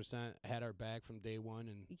 100% had our back from day one,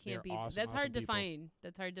 and You they're can't beat awesome, that's hard awesome to people. find.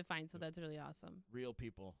 That's hard to find. So that's really awesome. Real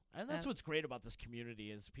people, and that's That- what's great about this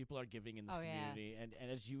community is people are giving in this Oh, yeah. community, and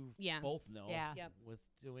as you Yeah. both know, Yeah. Yep. with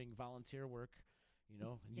doing volunteer work, you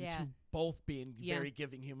know, and you Yeah. two both being Yeah. very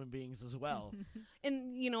giving human beings as well.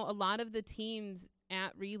 And you know, a lot of the teams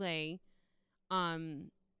at Relay,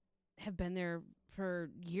 have been there for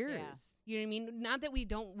years. You know what I mean? Not that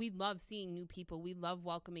we love seeing new people. We love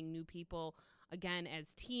welcoming new people. again,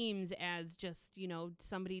 as teams, as just,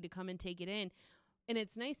 somebody to come and take it in. And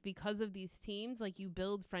it's nice because of these teams, like you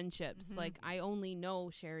build friendships. Like I only know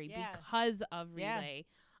Sherry because of Relay.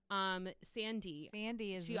 Sandy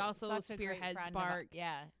is she also such a great spearheads friend Bark.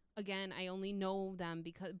 Yeah. Again, I only know them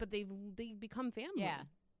but they become family. Yeah.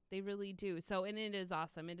 They really do. So, and it is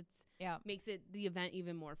awesome. And makes the event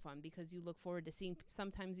even more fun because you look forward to seeing.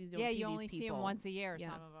 Sometimes you don't see these people. Yeah, you only see them once a year, some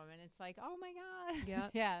of them, and it's like, oh my god. Yeah,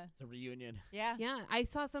 yeah. It's a reunion. Yeah, yeah. I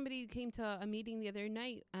saw somebody came to a meeting the other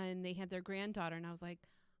night, and they had their granddaughter, and I was like,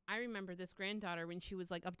 I remember this granddaughter when she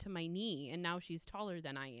was like up to my knee, and now she's taller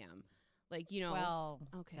than I am. Like, Well,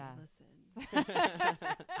 okay, Jess. listen.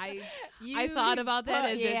 I thought about that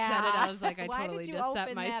as it said it. I was like, I Why totally did you just set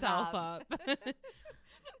open that myself up?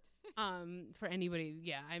 For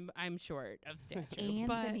anybody, I'm short of stature.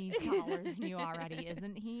 Anthony's taller than you already,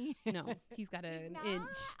 isn't he? No, he's got an inch.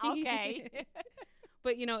 Okay.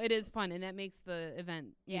 But it is fun, and that makes the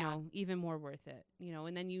event, even more worth it.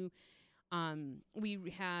 And then we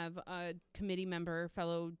have a committee member,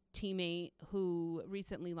 fellow teammate who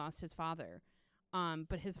recently lost his father.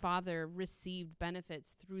 But his father received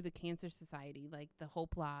benefits through the Cancer Society, like the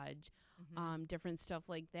Hope Lodge, different stuff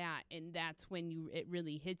like that. And that's when it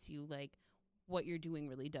really hits you, like what you're doing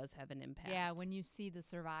really does have an impact. Yeah, when you see the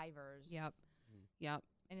survivors. Yep. Yep.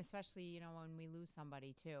 And especially, when we lose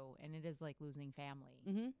somebody too, and it is like losing family.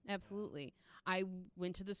 Mm-hmm. Absolutely. I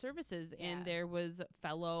went to the services and there was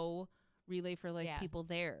fellow Relay for Life people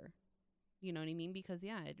there. You know what I mean? Because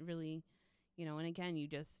it really, and again,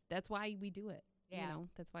 that's why we do it. Yeah.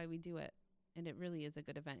 That's why we do it. And it really is a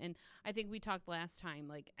good event. And I think we talked last time,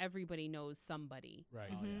 like everybody knows somebody. Right.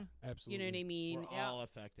 Oh, yeah. Absolutely. You know what I mean? We're all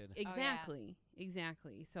affected. Exactly.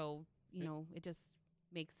 Exactly. So, it just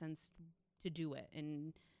makes sense to do it.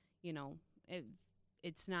 And,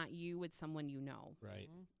 it's not you, it's someone you know. Right.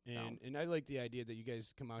 Mm-hmm. And I like the idea that you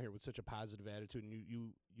guys come out here with such a positive attitude and you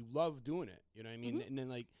love doing it. You know what I mean? Mm-hmm. And then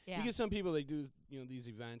like you get some people they do, these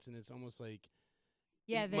events and it's almost like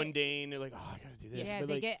mundane. They're like, oh, I got to do this. Yeah, but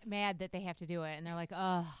they like, get mad that they have to do it, and they're like,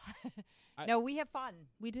 oh. No, we have fun.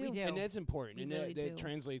 We do. And that's important. We and really that do.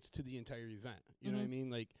 translates to the entire event. You know what I mean?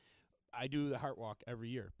 Like, I do the Heart Walk every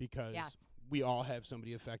year because Yes. we all have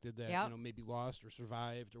somebody affected that, Yep. maybe lost or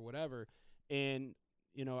survived or whatever. And,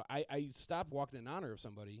 I stopped walking in honor of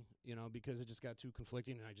somebody, because it just got too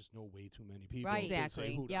conflicting and I just know way too many people Right. to say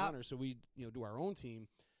Exactly. who to Yep. honor. So we, do our own team.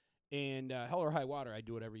 And Hell or High Water, I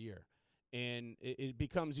do it every year. And it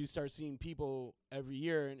becomes, you start seeing people every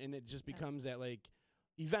year, and it just becomes that, like,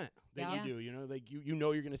 event that you do, like, you're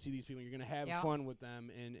going to see these people, you're going to have fun with them,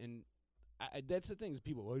 and that's the thing is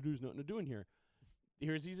people, there's nothing to do in here.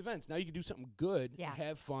 Here's these events. Now you can do something good,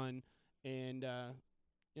 have fun, and,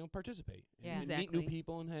 participate. Yeah. And meet new Exactly.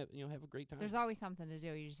 people and have a great time. There's always something to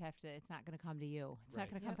do. You just have to. It's not going to come to you. It's not Right.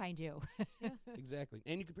 going to come find you. Exactly.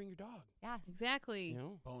 And you can bring your dog. Yes. Exactly.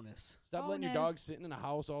 Bonus. Stop letting your Bonus. dog sitting in a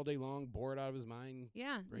house all day long, bored out of his mind.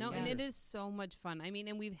 Yeah. Bring No, it and here. it is so much fun. I mean,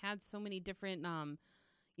 and we've had so many different,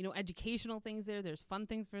 educational things there. There's fun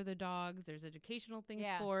things for the dogs. There's educational things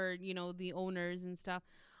for, the owners and stuff.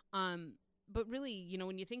 But really,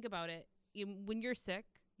 when you think about it, when you're sick,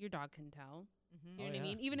 your dog can tell. You know what I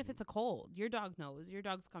mean? Even if it's a cold, your dog knows. Your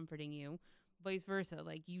dog's comforting you. Vice versa.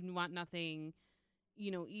 Like, you want nothing,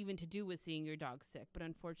 even to do with seeing your dog sick. But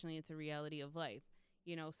unfortunately, it's a reality of life.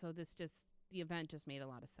 So the event just made a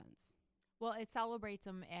lot of sense. Well, it celebrates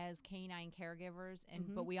them as canine caregivers,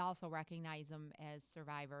 and but we also recognize them as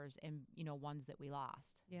survivors and ones that we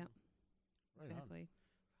lost. Yeah. Right Exactly.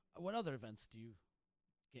 on. What other events do you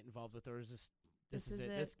get involved with, or is this is it? is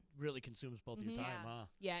it. This really consumes both of your time, Yeah. huh?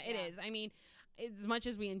 Yeah, it is. I mean, as much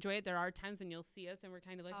as we enjoy it, there are times when you'll see us and we're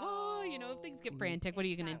kind of like, things get frantic. What are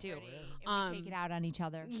you going to do? And we take it out on each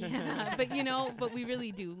other. Yeah, but we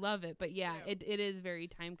really do love it. But yeah, it is very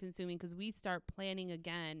time consuming because we start planning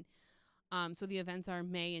again. So the events are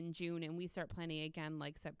May and June, and we start planning again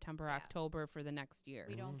like September, October for the next year.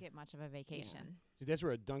 We don't get much of a vacation. See, that's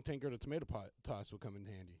where a dunk tank or a tomato pot toss will come in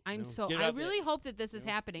handy. I really hope that this is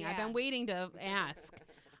happening. I've been waiting to ask.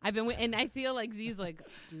 And I feel like Z's like,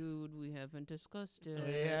 dude, we haven't discussed it.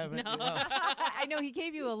 We haven't, No. I know he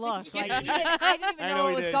gave you a look. Like I didn't even know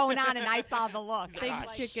what was going on, and I saw the look.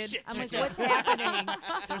 Thanks, chicken. I'm like, what's happening?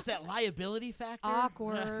 There's that liability factor.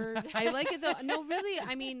 Awkward. I like it though. No, really.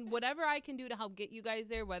 I mean, whatever I can do to help get you guys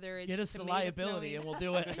there, whether it's Get us the tomato liability, and throwing-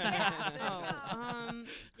 we'll do it.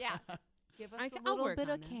 Yeah. Give us I'll a little work bit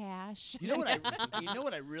on of that. cash. You know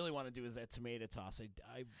what I really want to do is that tomato toss.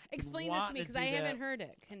 I Explain this to me because I haven't heard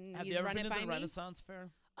it. Can Have you you ever run been it to by the me? Renaissance Fair?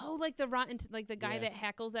 Oh, like the guy Yeah. that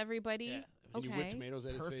hackles everybody. Yeah. And you whip Okay. tomatoes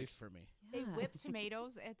at his Perfect face. for me. They Yeah. whip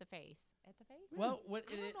tomatoes at the face. At the face? Well, what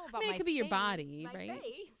I don't know I about mean, it my could be your face. body, My right?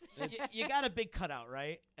 face. you got a big cutout,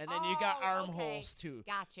 right? And then you got Oh, armholes okay. too.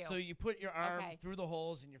 Got you. So you put your arm Okay. through the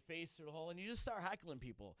holes and your face through the hole, and you just start heckling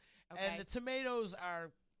people. Okay. And the tomatoes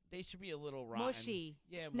they should be a little rotten. Mushy.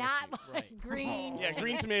 Yeah, mushy. Not like right. green. Yeah,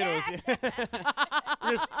 green tomatoes.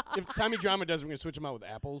 If Tommy Drama does, we're gonna switch them out with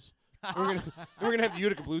apples. We're gonna have the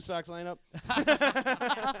Utica Blue Sox line up.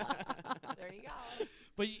 There you go.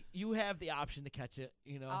 But you have the option to catch it,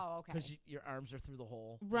 Oh, okay. because your arms are through the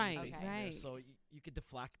hole. and Right, your face is there, right. So you could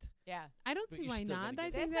deflect. Yeah. I don't But see you're why still not. gonna I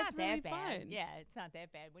get think That's that's not really that bad. fun. Yeah, it's not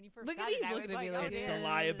that bad. When you first Look said at it, he's I looking was at me like, like, It's okay. the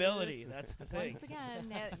liability. That's the thing. Once again,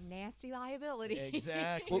 that nasty liability.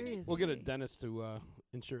 Exactly. We'll get a Seriously. dentist to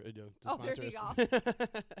insure to Oh, there sponsor you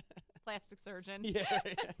us. Plastic surgeon. Yeah.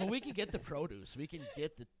 Right. Well, we can get the produce. We can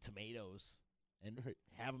get the tomatoes and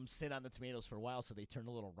have them sit on the tomatoes for a while so they turn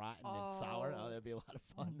a little rotten and sour. Oh, that'd be a lot of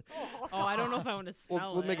fun. Oh, I don't know if I want to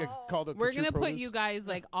smell We'll it. make a call to We're True gonna put Produce. you guys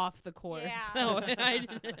like off the course, Yeah. No,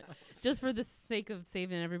 just for the sake of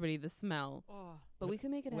saving everybody the smell. Oh. But we can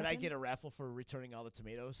make it Would happen. I get a raffle for returning all the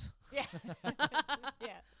tomatoes? Yeah.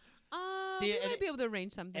 yeah. See, we and might be able to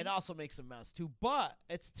arrange something. It also makes a mess too, but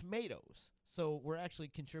it's tomatoes, so we're actually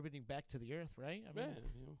contributing back to the earth, right? I Yeah,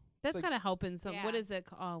 mean, That's like- kind of helping some. What Yeah. is it?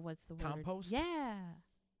 Oh, what's the word? Compost? Yeah.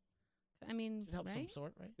 I mean, should help some right?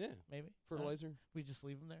 sort, right? Yeah. Maybe Fertilizer, we just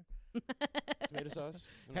leave them there. tomato sauce.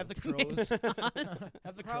 I don't Have know. the crows. Sauce.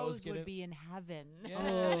 Have the crows Crows get would it. be in heaven.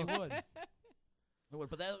 Yeah, they would. They would.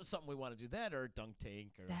 But that was something we want to do. That or a dunk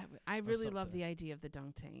tank or I really love something. the idea of the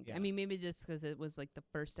dunk tank. Yeah. I mean, maybe just because it was like the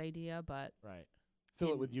first idea, but right.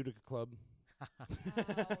 Fill it with Utica Club.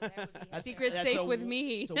 That's- secret that's safe a with w-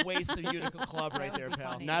 me. It's a waste of Utica Club right there,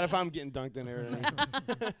 pal. funny. Not if I'm getting dunked in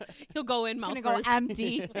there. He'll go in It's mouth gonna go first.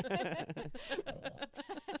 empty.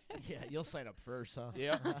 Yeah, you'll sign up first, huh?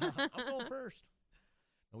 Yeah. I'm going first.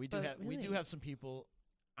 And we do But have we do really- have some people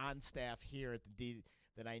on staff here at the D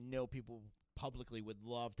that I know people publicly would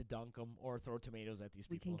love to dunk them or throw tomatoes at these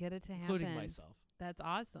We people. can get it to happen. including myself. That's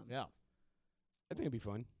awesome. Yeah, I think it'd be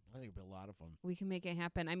fun. I think it'd be a lot of fun. We can make it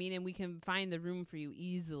happen. I mean, and we can find the room for you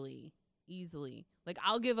easily. Easily. Like,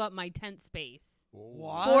 I'll give up my tent space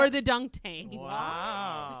What? for the dunk tank.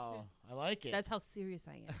 Wow, I like it. That's how serious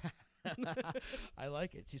I am. I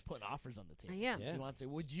like it. She's putting offers on the table. I am. She wants it.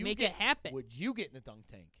 Would you Make get, it happen. Would you get in a dunk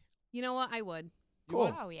tank? You know what? I would. You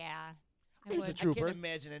would? Oh yeah. I Here's would. the I trooper. can't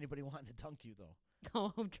imagine anybody wanting to dunk you though.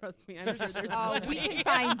 Oh, trust me. I'm sure there's Oh, we plenty. can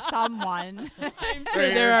find someone. I'm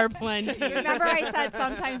sure there are plenty. Remember, I said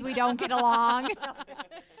sometimes we don't get along.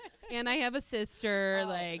 And I have a sister. Oh.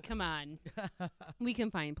 Like, come on. We can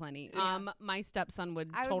find plenty. Yeah. my stepson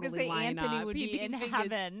would I was totally gonna say line Anthony up. would He'd be in think it's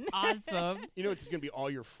heaven. Awesome. You know, it's gonna be all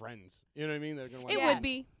your friends. You know what I mean? They're gonna want It Yeah. would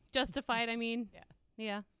be justified. I mean, Yeah.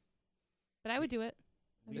 yeah. But I would do it.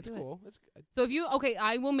 I would That's do it. cool. That's good. So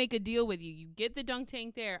I will make a deal with you. You get the dunk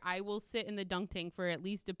tank there. I will sit in the dunk tank for at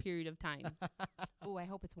least a period of time. Oh, I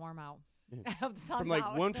hope it's warm out. Yeah. I hope the sun's From like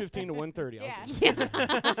out. 1:15 to 1:30. Yeah.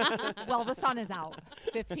 Yeah. Well, the sun is out.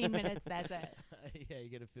 15 minutes. That's it. Yeah, you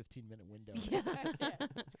get a 15-minute window.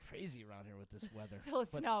 It's crazy around here with this weather. Till it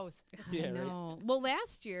But- snows. Yeah, I right. know. Well,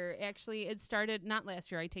 last year, actually, it started, not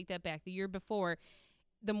last year, I take that back. The year before,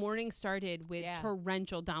 the morning started with Yeah.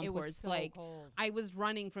 torrential downpours. It was so like, cold. I was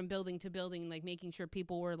running from building to building, like making sure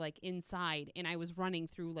people were like inside, and I was running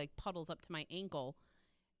through like puddles up to my ankle.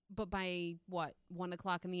 But by 1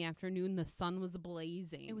 o'clock in the afternoon, the sun was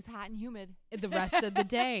blazing. It was hot and humid. The rest of the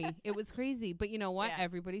day. It was crazy. But you know what? Yeah.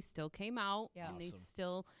 Everybody still came out. Yeah. And they Awesome.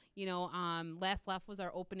 still, Last Left was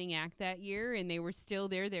our opening act that year, and they were still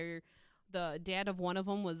there. The dad of one of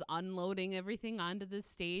them was unloading everything onto the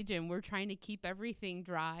stage, and we're trying to keep everything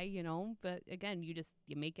dry, But again,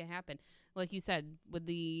 you make it happen. Like you said, with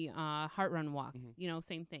the Heart Run Walk,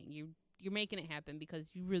 same thing. You're making it happen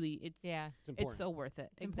because you really, it's important. it's so worth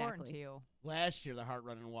it. It's important to you. Last year, the Heart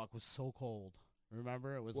Run and Walk was so cold.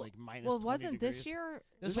 Remember? It was like minus Well, 20 wasn't degrees. this year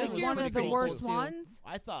This was one was one pretty of the cold, worst too. ones?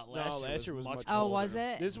 I thought No, last year was much much Oh, colder. was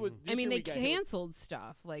it? This was. I mean, they we got hit- canceled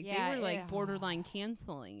stuff. Like, Yeah, they were, like, yeah. borderline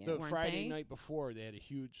canceling it, the weren't Friday they? night before. They had a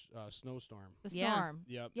huge snowstorm. The Yeah. storm.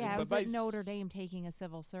 Yep. Yeah, I But was by at Notre s- Dame taking a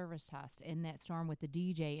civil service test in that storm with the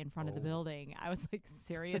DJ in front of the Oh. building. I was like,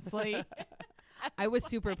 seriously? I was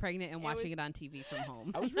super pregnant and It watching was- it on TV from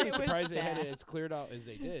home. I was really It was surprised they had bad. it as cleared out as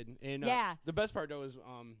they did. And Yeah. the best part though is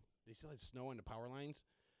they still had snow on the power lines.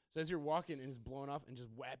 So as you're walking and it's blowing off and just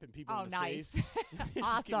whapping people Oh, in the nice. face. It's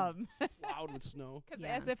just getting Awesome. Plowed with snow. Because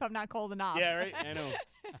Yeah. as if I'm not cold enough. Yeah, right. I know.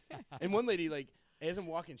 And one lady, like, as I'm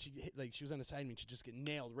walking, she was on the side of me. She just get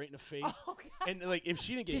nailed right in the face. Oh, God. And like if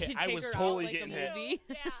she didn't get Did hit, she I take was her out totally like a getting hit. movie?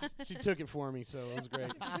 Yeah. She took it for me, so it was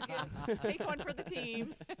great. Take one for the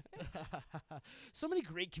team. So many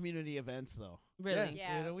great community events, though. Really?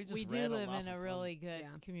 Yeah, You know, we just do rattled live off in a a fun- really good Yeah.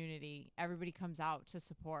 community. Everybody comes out to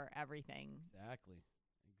support everything. Exactly.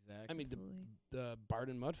 I mean, Absolutely. the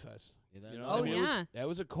Barden Mud Fest. Yeah, that You know, was- Oh, I mean, yeah. that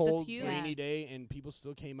was a cold, huge. rainy Yeah. day, and people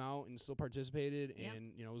still came out and still participated, Yep.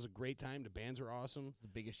 and you know, it was a great time. The bands were awesome. the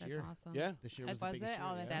biggest That's year. awesome. Yeah, This year That's- was the Was biggest it? year.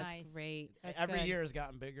 Oh, that's yeah. That's nice. great. That's Every good. year has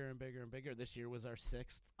gotten bigger and bigger and bigger. This year was our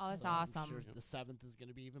 6th. Oh, that's so I'm awesome. sure the 7th is going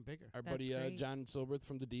to be even bigger. our That's buddy great. John Silberth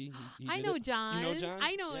from the D. He I did know it. John. You know John?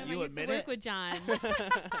 I know him. You I used to admit work it? with John.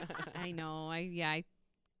 I know. I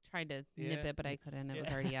tried to nip Yeah. it, but I couldn't. It was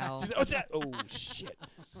Yeah. already out. She's like, "What's that?" Oh shit!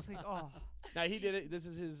 It's like, oh. Now he did it. This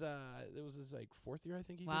is his. It was his like 4th year, I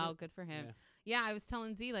think. He Wow, did it. good for him. Yeah. Yeah, I was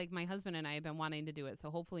telling Z, like, my husband and I have been wanting to do it, so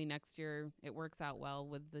hopefully next year it works out well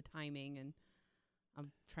with the timing, and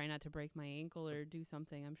I'm trying not to break my ankle or do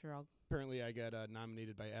something. I'm sure I'll. Apparently, I got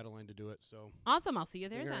nominated by Adeline to do it. So Awesome, I'll see you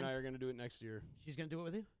there her and I then. are going to do it next year. She's going to do it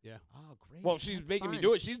with you? Yeah. Oh, great. Well, she's That's making me fun.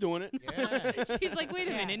 do it. She's doing it. Yeah. She's like, wait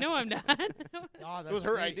a Yeah. minute, no, I'm not. Oh, It that's was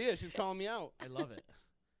her great. idea. She's calling me out. I love it.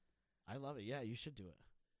 I love it. Yeah, you should do it.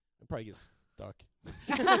 I'll probably get stuck.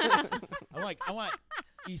 I want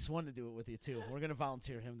East One to do it with you too. We're gonna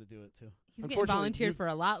volunteer him to do it too. He's getting Unfortunately, volunteered you- for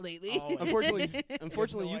a lot lately. Oh,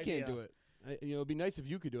 Unfortunately, no you can't idea. do it. You know, it'd be nice if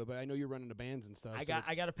you could do it, but I know you're running the bands and stuff. I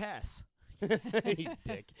so got a pass. you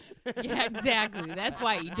dick. Yeah, exactly. That's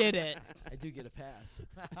why he did it. I do get a pass.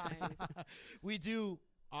 Nice. We do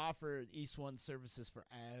offer East One services for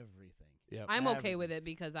everything. Yep. I'm okay Everything. with it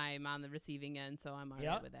because I'm on the receiving end, so I'm all right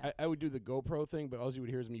Yep. with that. I would do the GoPro thing, but all you would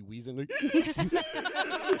hear is me wheezing. Like,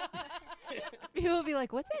 People will be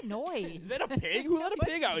like, what's that noise? is that a pig? Who let a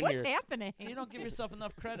pig out in What's here? happening? You don't give yourself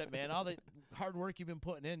enough credit, man. All the hard work you've been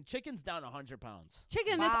putting in. Chicken's down 100 pounds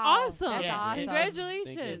Chicken, Wow, that's awesome. that's Yeah. awesome.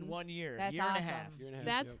 Congratulations. in 1 year, That's year and a awesome. half. Year and a half,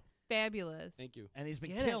 That's yep. fabulous. Thank you. And he's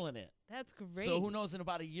been Get it. killing it. That's great. So who knows? In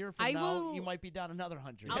about a year from I now, will- you might be down another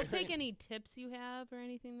 100. I'll take any tips you have or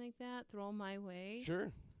anything like that. Throw 'em my way.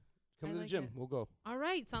 Sure. Come I to the like gym. it. We'll go. All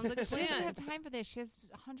right, sounds like a She doesn't plan. have time for this. She has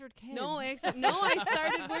 100 kids. No, actually, no. I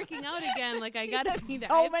started working out again. Like I She gotta has be there.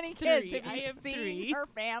 so I have many 3. kids. Have I you have seen 3. her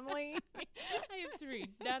family? I have 3,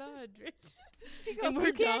 not 100. She goes, And you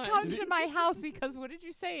we're can't done. come to my house because what did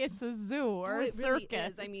you say? It's a zoo or Oh, a it really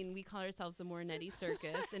circus. is. I mean, we call ourselves the Mornetti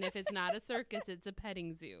Circus, and if it's not a circus, it's a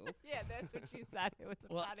petting zoo. yeah, that's what she said. It was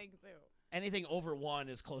a Well, petting zoo. Anything over 1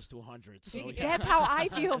 is close to 100. So yeah. That's how I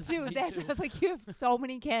feel too. Me That's too. I was like, you have so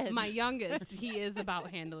many kids. My youngest, he is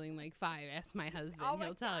about handling like 5. Ask my husband; Oh my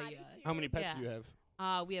he'll tell God, you. it's How many pets Yeah. do you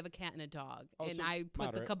have? We have a cat and a dog, Oh, and so I put the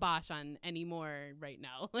moderate. kibosh on any more right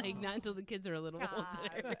now. Like not until the kids are a little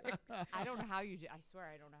older. God. I don't know how you do. I swear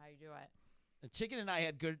I don't know how you do it. The Chicken and I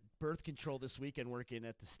had good birth control this weekend working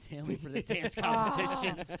at the Stanley for the dance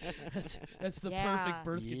competitions. That's the Yeah. perfect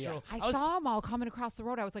birth Yeah. control. I was, saw them all coming across the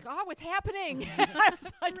road. I was like, oh, what's happening? I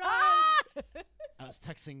was like, ah! I was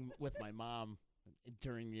texting with my mom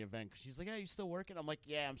during the event 'cause she's like, "Are you still working?" I'm like,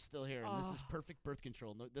 "Yeah, I'm still here, and this is Oh. perfect birth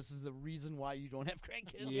control. No, this is the reason why you don't have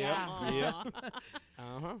grandkids." Yeah. Yeah.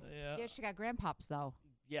 Uh-huh. yeah, Yeah, she got grandpups though.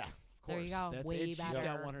 yeah. Of course, There you go. That's Way it. She's got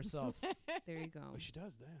better. one herself. There you go. Oh, she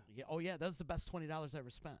does that. Yeah. Oh yeah, that was the best $20 I ever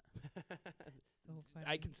spent. So funny.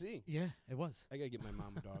 I can see. Yeah, it was. I gotta get my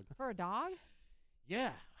mom a dog. For a dog?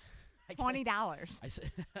 Yeah. I $20. I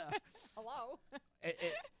said, Hello.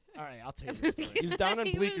 all right, I'll tell you the story. He was down on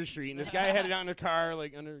He Bleecker was- Street, and this guy had it out in the car,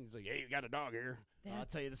 like under. He's like, "Hey, you got a dog here?" I'll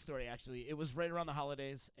tell you the story. Actually, it was right around the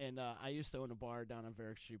holidays, and I used to own a bar down on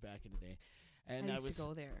Varick Street back in the day. And I I used was to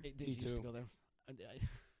go there. Did Me you used to too. go there? And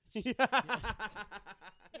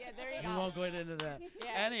Yeah, there you we won't go into that.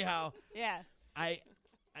 Yeah. Anyhow, Yeah. I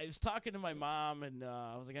was talking to my mom, and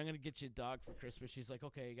I was like, "I'm gonna get you a dog for Christmas." She's like,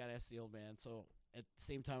 "Okay, you gotta ask the old man." So at the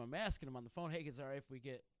same time, I'm asking him on the phone, "Hey, is it all right if we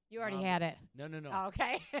get?" You already Mom- had it. No. Oh,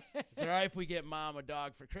 okay. Is it all right if we get Mom a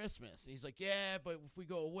dog for Christmas? And he's like, "Yeah, but if we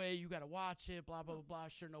go away, you got to watch it, blah, blah, blah, blah.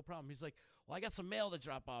 Sure, no problem." He's like, "Well, I got some mail to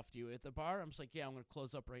drop off to you at the bar." I'm just like, "Yeah, I'm going to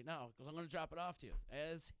close up right now because I'm going to drop it off to you."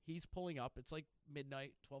 As he's pulling up, it's like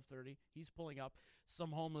midnight, 12:30. He's pulling up.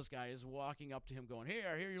 Some homeless guy is walking up to him going, "Hey,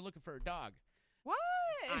 I hear you're looking for a dog." What?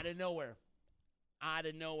 Out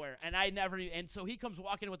of nowhere. And I never, and so he comes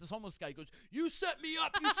walking in with this homeless guy. He goes, "You set me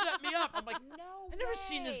up. You set me up." I'm like, No I've never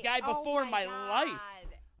seen this way. guy Oh before in my God. life.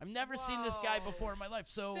 I've never seen this guy Whoa. before in my life.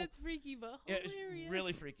 So That's freaky, but it's hilarious.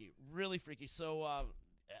 really freaky, really freaky. So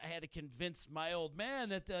I had to convince my old man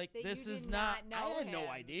that That this you is did not. not I know had no him.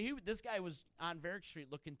 idea. This guy was on Varick Street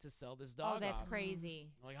looking to sell this dog. Oh, that's off. crazy.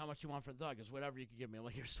 I'm like, how much you want for the dog? Is whatever you can give me. I'm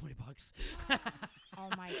like, here's $20. Oh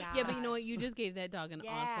my god. Yeah, but you know what? You just gave that dog an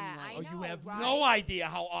Yeah, awesome life. I Oh, you know, have right? no idea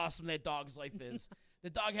how awesome that dog's life is. The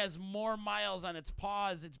dog has more miles on its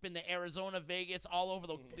paws. It's been to Arizona, Vegas, all over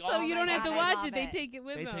the. So all you my don't have to God, I watch love it. They it. take it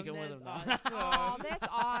with They them. take it with That's them now. awesome. Oh, that's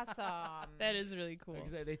awesome. That is really cool.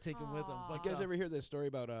 They take him with them. Aw. But, You guys ever hear this story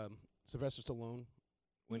about Sylvester Stallone?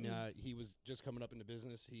 When Mm-mm. he was just coming up into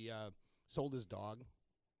business, he sold his dog.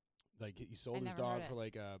 Like, he sold his never dog heard for,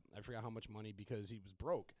 like, I forgot how much money because he was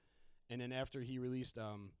broke. And then after he released,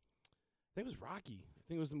 I think it was Rocky. I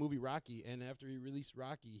think it was the movie Rocky. And after he released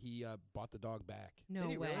Rocky, he bought the dog back. No Did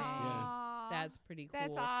he way. really? Aw, That's pretty cool.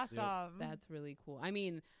 That's awesome. That's really cool. I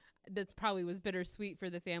mean, that probably was bittersweet for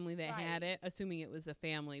the family that had Right. it, assuming it was a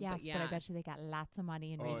family. Yes, but yeah, but I bet you they got lots of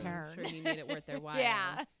money in Oh, yeah. return. I'm sure he made it worth their while.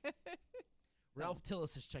 Yeah. Ralph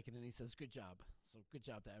Tillis is checking in. He says, good job. So good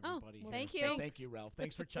job to Oh, everybody. well, here. thank So you. Thank you, Ralph.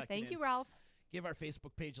 Thanks for checking in. Thank you, Ralph. Give our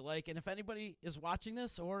Facebook page a like. And if anybody is watching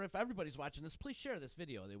this or if everybody's watching this, please share this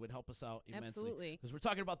video. They would help us out immensely. Absolutely. Because we're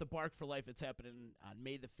talking about the Bark for Life. It's happening on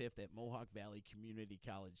May the 5th at Mohawk Valley Community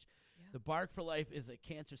College. Yeah. The Bark for Life is a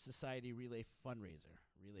Cancer Society Relay fundraiser.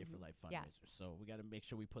 Relay for Life fundraiser. Yes. So we got to make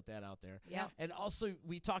sure we put that out there. Yep. And also,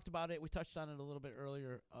 we talked about it. We touched on it a little bit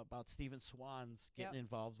earlier about Stephen Swans getting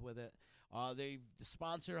involved with it. They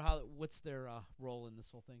sponsor. What's their role in this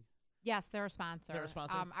whole thing? Yes, they're a sponsor. They're a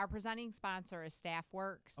sponsor? Our presenting sponsor is Staff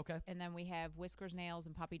Works. Okay. And then we have Whiskers, Nails,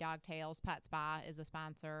 and Puppy Dog Tails. Pet Spa is a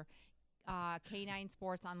sponsor. K9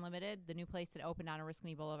 Sports Unlimited, the new place that opened on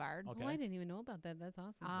Oriskany Boulevard. Okay. Oh, I didn't even know about that. That's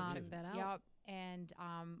awesome. Check that out. Yep. And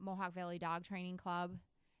Mohawk Valley Dog Training Club,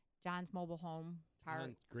 John's Mobile Home Parts.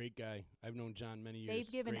 John, great guy. I've known John many years.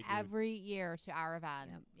 They've given Great dude. every year to our event.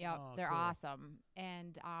 Yep. Oh, They're cool. awesome.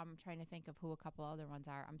 And I'm trying to think of who a couple other ones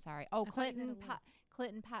are. I'm sorry. Oh, I thought you had a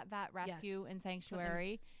Clinton Pet Vet Rescue Yes. and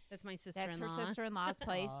Sanctuary. That's my That's sister-in-law. her sister-in-law's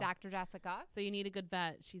place, Aw. Dr. Jessica. So you need a good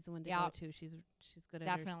vet. She's the one to Yep. go to. She's good at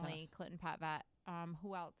her Definitely Clinton Pet Vet.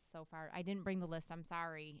 Who else so far? I didn't bring the list. I'm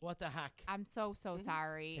sorry. What the heck? I'm so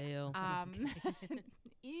sorry. Fail.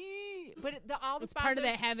 But all the It's sponsors, part of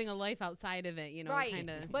that having a life outside of it, you know, right? kind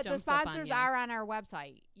of. But the sponsors are on our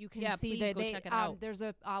website. You can Yeah, see please that go they check it out. there's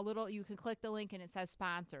a little. You can click the link and it says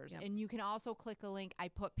sponsors, Yep. and you can also click a link. I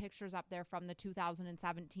put pictures up there from the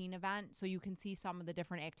 2017 event, so you can see some of the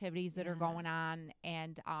different activities that are going on.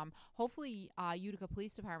 And hopefully, Utica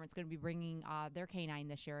Police Department's going to be bringing their canine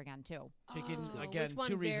this year again too. Chicken, Oh, again, which one,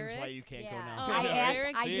 two reasons why Varick? you can't go Yeah. now. Oh, I asked.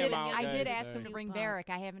 Varick? I See did. him out, I did guys. ask him to bring Cute Varick.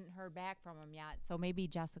 I haven't heard back from him yet, so maybe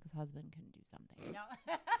Jessica's husband can do something. No.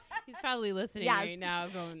 He's probably listening Yes. right now,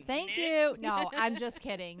 going. Thank you. No, I'm just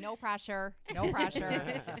kidding. No pressure. No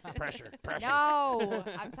pressure. Pressure. No,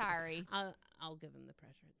 I'm sorry. I'll give him the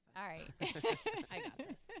pressure. It's fine. All right. I got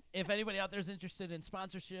this. If anybody out there is interested in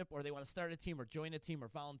sponsorship or they want to start a team or join a team or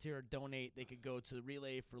volunteer or donate, they could go to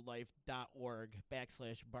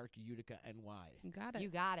relayforlife.org/BarkUticaNY. You got it. You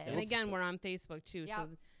got it. And again, we're on Facebook too. Yep. So,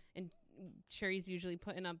 and Sherry's usually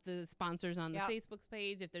putting up the sponsors on the Yep. Facebook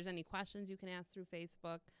page. If there's any questions, you can ask through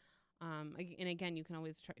Facebook. And again, you can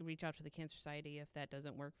always reach out to the Cancer Society if that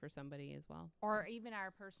doesn't work for somebody as well. Or even our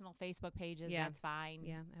personal Facebook pages. Yeah. That's fine.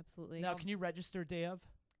 Yeah, absolutely. Now, can you register day of?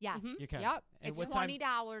 Yes. Mhm. You can. Yep. And It's what time-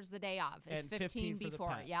 $20 the day of. It's and 15 for the before.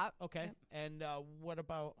 pet. Yep. Okay. Yep. And what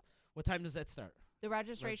time does that start? The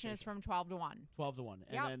registration is from 12 to 1. 12 to 1.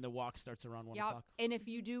 And Yep. then the walk starts around 1 Yep. o'clock. And if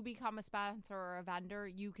you do become a sponsor or a vendor,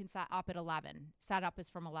 you can set up at 11. Setup is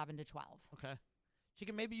from 11 to 12. Okay.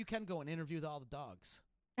 Chicken, maybe you can go and interview all the dogs.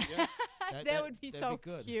 That would be that'd so be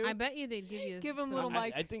good. cute. I bet you they'd give you Give 'em some little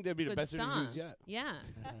mic. I think that'd be the good best interviews stuff. yet. Yeah.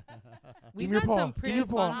 Give We've me your got paw. some Give me pretty your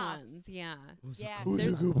fun paw. ones. Yeah. Yeah. Who's a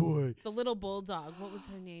There's good boy? the little bulldog. What was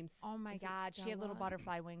her name? Oh my Is it God, she had little Stella?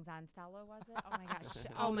 butterfly wings on. Stella, was it? Oh my gosh.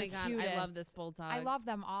 Oh my the God, I love cutest. this bulldog. I love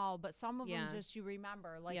them all, but some of Yeah. them just you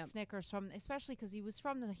remember, like Yep. Snickers from, especially because he was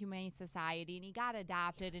from the Humane Society and he got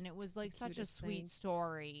adopted, and it was like such a cutest sweet thing.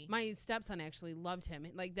 story. My stepson actually loved him.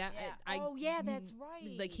 Like that. Yeah. Oh, yeah, that's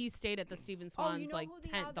right. Like he stayed at the Stephen Oh, Swans you know like who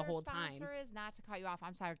tent the other whole time. sponsor is? Not to cut you off,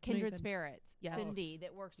 I'm sorry. you're Kindred good. Spirits. Yes. Cindy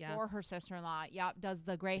that works Yes. for her sister-in-law. Yep, does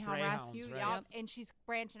the Greyhound Greyhounds, Rescue. right. Yep. Yep. And she's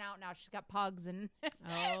branching out now. She's got pugs and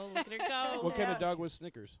Oh, look at her go. What kind Yeah. of dog was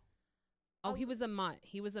Snickers? Oh, he was a mutt.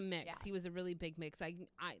 He was a mix. Yes. He was a really big mix. I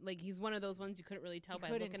like he's one of those ones you couldn't really tell You by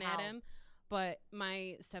couldn't looking at tell. him. But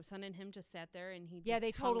my stepson and him just sat there and he yeah, just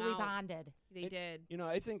they hung totally out. bonded. They did. You know,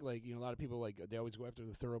 I think like a lot of people like they always go after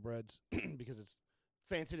the thoroughbreds because it's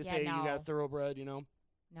fancy to Yeah, say you got a no. thoroughbred. You know,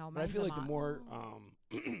 No, but I mine's feel a like the mutt. more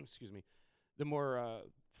excuse me, the more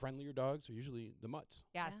friendlier dogs are usually the mutts.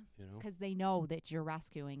 Yes, You know? because they know that you're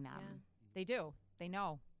rescuing them. Yeah. They do. They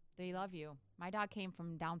know. They love you. My dog came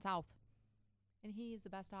from down south, and he is the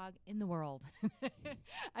best dog in the world.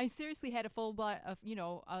 I seriously had a full blood of,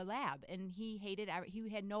 a lab, and he hated. He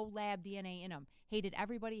had no lab DNA in him. Hated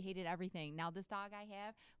everybody. Hated everything. Now this dog I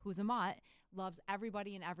have, who's a mutt, loves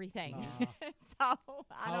everybody and everything. So I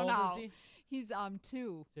How don't old know. is he? He's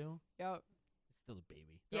 2. 2? Yep. Still a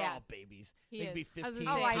baby. They're Yeah. all babies. He They'd be is. 15. I was Oh,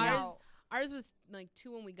 gonna I say, know. ours was like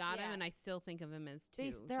 2 when we got him, Yeah. and I still think of him as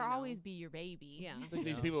 2. They'll always be your baby. Yeah. It's like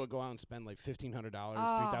these people would go out and spend like $1,500,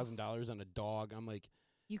 Oh. $3,000 on a dog. I'm like,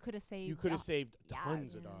 You could have saved. you could have saved yes.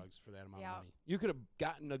 tons of dogs for that amount Yep. of money. You could have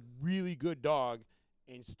gotten a really good dog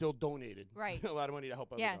and still donated Right. a lot of money to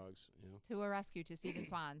help other Yeah. dogs. You know, to a rescue, to Stephen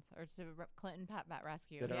Swans or to Clinton Pet Vet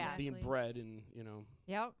Rescue. that Yeah. are being bred and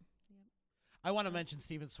Yep. I want to mention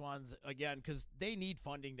Stephen Swans again because they need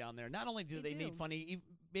funding down there. Not only do they need funding,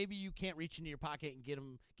 maybe you can't reach into your pocket and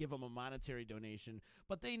give them a monetary donation,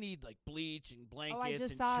 but they need like bleach and blankets. Oh, I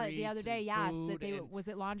just and saw it the other treats day. and Yes, food that they and was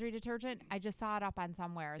it laundry detergent? I just saw it up on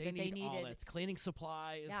somewhere that they all needed. that. It's cleaning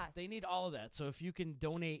supplies. Yes. They need all of that. So if you can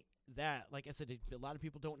donate that, like I said, a lot of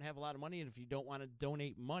people don't have a lot of money, and if you don't want to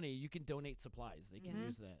donate money, you can donate supplies. They can Mhm.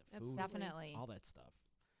 use that. Food, Definitely. all that stuff.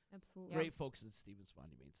 Absolutely. Great folks at the Stephen Swan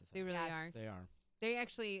Humane Society. They really Yes. are. They are. They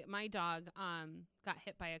actually, my dog got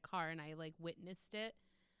hit by a car, and I like witnessed it.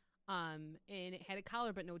 And it had a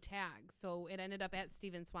collar but no tag, so it ended up at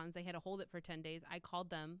Stephen Swan's. They had to hold it for 10 days. I called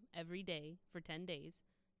them every day for 10 days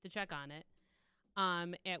to check on it.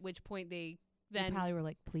 At which point they then probably were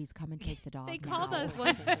like, "Please come and take the dog." they called now." us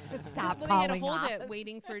once. Stop Well, they had to calling hold us. it,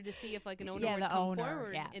 waiting for to see if like an owner Yeah, would the come owner,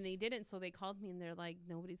 forward, yeah. and they didn't. So they called me, and they're like,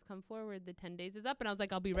 "Nobody's come forward. The 10 days is up." And I was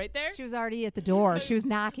like, "I'll be right there." She was already at the door. She was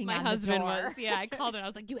knocking My on husband the door. was. Yeah, I called her. I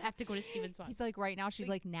was like, "You have to go to Stephen Swan." He's like, right now. She's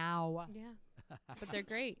like, now. Yeah, but they're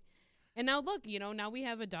great. And now look, now we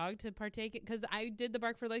have a dog to partake in because I did the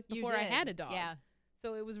Bark for Life You before I did. had a dog. Yeah.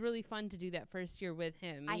 So it was really fun to do that first year with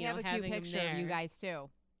him. I have a cute having him picture of you there. guys too,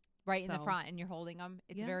 right in the So- front, and you're holding them.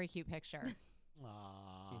 It's Yeah. a very cute picture.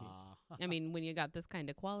 Aww. I mean, when you got this kind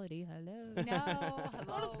of quality, hello. No,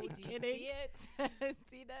 hello. Do you Kidding. see it?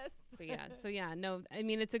 See this? So yeah, no, I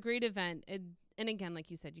mean, it's a great event. And again,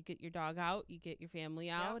 like you said, you get your dog out, you get your family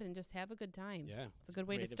out, and just have a good time. Yeah. It's a good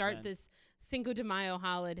way to great start event. this Cinco de Mayo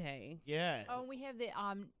holiday. Yeah. Oh, and we have the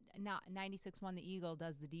 96.1 The Eagle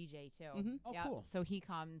does the DJ too. Mhm. Oh, Yep. cool. So he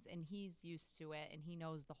comes and he's used to it and he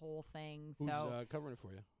knows the whole thing. who's So covering it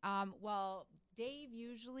for you? well, Dave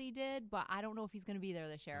usually did, but I don't know if he's going to be there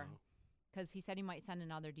this year Oh. because he said he might send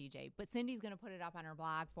another DJ. But Cindy's going to put it up on her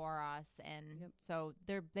blog for us, and so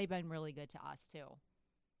they've been really good to us too.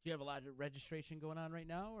 Do you have a lot of registration going on right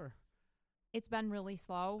now, or? It's been really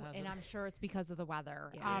slow, Has and it? I'm sure it's because of the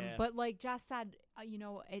weather. Yeah. But like Jess said,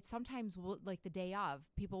 it sometimes like the day of,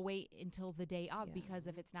 people wait until the day of because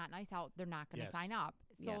if it's not nice out, they're not going to Yes. sign up.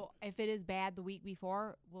 So if it is bad the week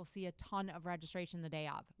before, we'll see a ton of registration the day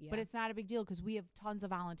of. But Yeah. it's not a big deal because we have tons of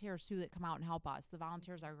volunteers too that come out and help us. The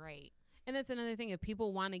volunteers are great. And that's another thing. If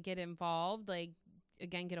people want to get involved, like,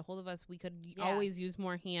 again, get a hold of us. We could Yeah. always use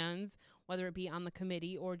more hands, whether it be on the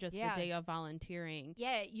committee or just Yeah. the day of volunteering.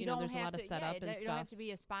 Yeah, you don't there's have a lot to, of setup and you stuff. don't have to be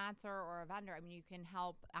a sponsor or a vendor. I mean, you can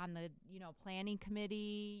help on the, planning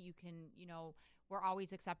committee. You can, we're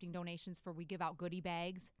always accepting donations we give out goodie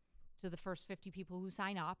bags to the first 50 people who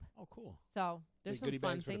sign up. Oh, cool. So There's The some goodie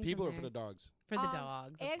fun bags for the things people in or for there. the dogs? For the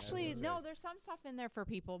dogs. of actually, course. no, there's some stuff in there for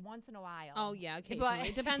people once in a while. Oh, yeah, occasionally.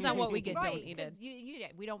 It depends on what we get right, donated. 'cause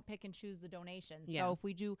we don't pick and choose the donations. Yeah. So if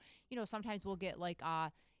we do, sometimes we'll get like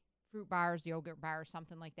fruit bars, yogurt bars,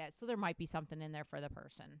 something like that. So there might be something in there for the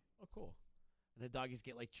person. Oh, cool. And the doggies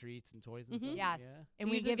get like treats and toys and Mhm. stuff. Yes. Yeah. And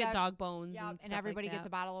We we usually give get dog bones Yep, and and stuff like everybody gets that. a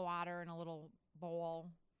bottle of water and a little bowl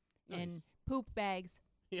and Nice. poop bags.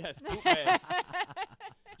 Yes, poop bags.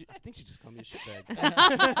 I think she just called me a shit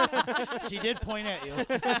bag. She did point at you.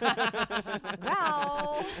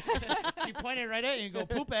 Well, She pointed right at you and go,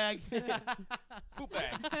 poop bag. Poop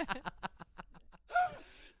bag.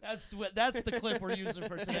 That's the clip we're using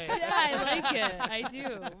for today. Yeah, I like it. I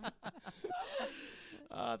do.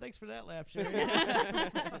 Thanks for that laugh, Sherry.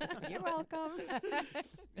 you're welcome.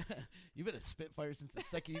 You've been a Spitfire since the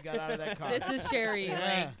second you got out of that car. This is Sherry,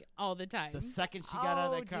 Yeah. like, all the time. The second she got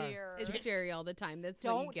out of that car. Dear. It's Sherry all the time. That's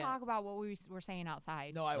what you Don't get. talk about what we were saying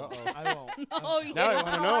outside. No, I won't. Uh-oh. I won't. Oh, yeah. Now I Let's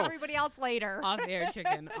want to tell know. everybody else later. Off air,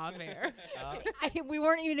 chicken. Off air. We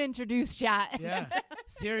weren't even introduced yet. Yeah.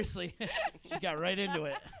 Seriously. She got right into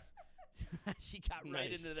it. She got right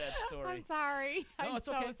Nice. into that story. I'm sorry. No, I'm it's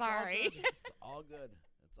so okay. It's all sorry. good. It's all good.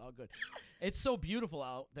 It's all good. It's so beautiful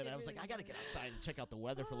out that I was like, I got to get outside and check out the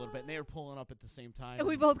weather for a little bit. And they were pulling up at the same time. And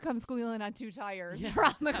we both come squealing on 2 tires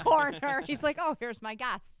around the corner. He's like, oh, here's my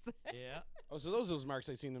guests. Yeah. Oh, so those are those marks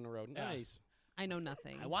I seen on the road. Yeah. Nice. I know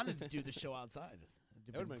nothing. I wanted to do the show outside.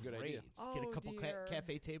 That would've been a good great. idea. Just get a Oh, couple dear.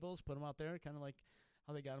 cafe tables, put them out there, kind of like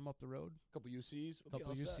how they got them up the road. Couple UCs. A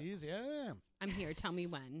couple UCs, yeah. I'm here. Tell me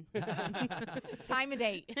when. Time of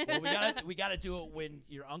date. Well, we gotta do it when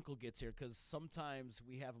your uncle gets here, because sometimes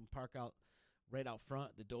we have him park out right out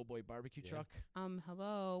front the Doughboy barbecue truck.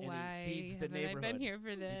 Hello. And he why feeds the haven't I been neighborhood. here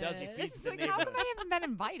for this? He does. He feeds It's the like, how neighborhood. come I haven't been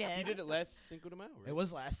invited? He did it last Cinco de Mayo, right? It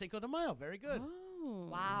was last Cinco de Mayo. Very good. Oh.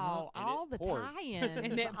 Wow, And all it the poured. tie-ins.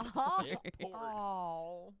 And it all, poured.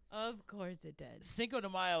 oh, Of course it did. Cinco de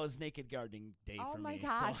Mayo is Naked Gardening Day oh for my me.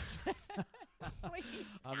 gosh. So Please.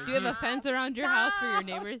 I'm Do you have a huge- fence around your house for your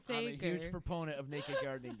neighbor's I'm a sake? huge or- proponent of Naked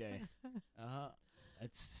Gardening Day.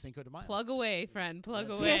 It's Cinco de Mayo. Plug away, friend. Plug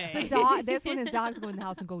That's away. The dog. That's when his dogs go in the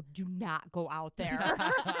house and go, "Do not go out there."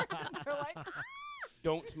 They're like,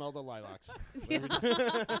 Don't smell the lilacs.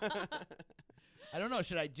 I don't know.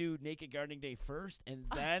 Should I do Naked Gardening Day first and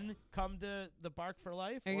then come to the Bark for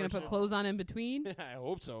Life? Are you or going to put should- clothes on in between? I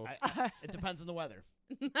hope so. It depends on the weather.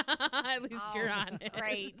 At least you're Oh, on it.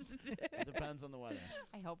 great. It depends on the weather.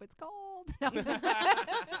 I hope it's cold. No.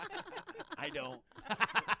 I don't.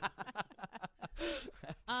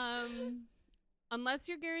 Unless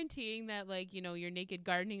you're guaranteeing that, like, you know, your naked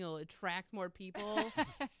gardening will attract more people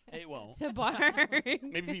It won't. to Bark. Maybe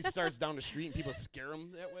if he starts down the street and people scare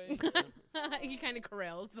him that way. He kind of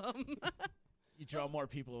corrals them. You draw more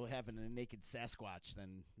people having a naked Sasquatch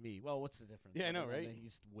than me. Well, what's the difference? Yeah, I know, Other than right?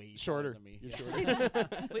 He's way Shorter. taller than me. You're Yeah.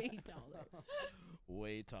 shorter. Way taller.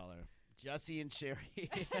 Way taller. Jesse and Sherry.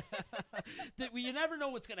 You never know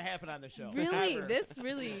what's going to happen on the show. Really? Ever. This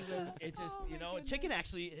really was. It just, Oh, my goodness. Chicken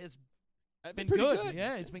actually has I've been pretty good.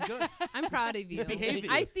 Yeah, it's been good. I'm proud of you. behaving.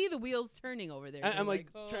 I see the wheels turning over there. I'm like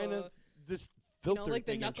oh, trying to this you filter know, like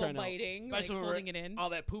the thing. I'm knuckle trying to. biting, like Especially when holding we're- it in. all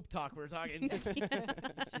that poop talk we were talking.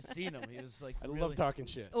 She's seen him. He was like, I really, love talking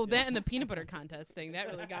shit. Oh, that and the peanut butter contest thing. That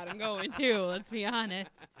really got him going, too. Let's be honest.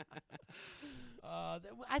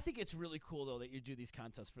 I think it's really cool though that you do these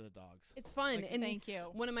contests for the dogs. It's fun. Like, and Thank you.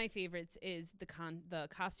 one of my favorites is the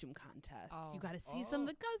costume contest. Oh. You got to see some of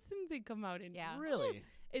the costumes they come out in. Yeah. Really?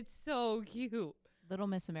 It's so cute. Little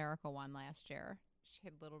Miss America won last year. She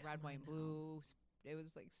had little red, white, and blue. It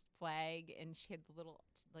was like flag, and she had the little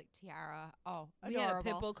like tiara. Oh, We had a adorable.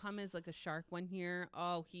 pit bull come as like a shark one year.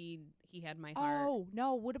 Oh, he had my heart. Oh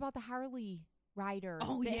no! What about the Harley rider?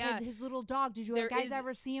 Oh, that yeah. had his little dog. Did you There guys is-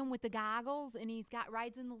 ever see him with the goggles? And he's got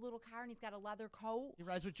rides in the little car, and he's got a leather coat. He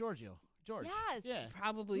rides with George. Yes. Yeah.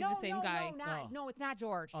 Probably no, the same no, guy. No, it's not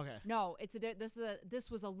George. Okay. No, it's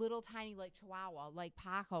this was a little tiny like Chihuahua, like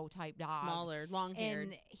Paco type dog. Smaller, long haired.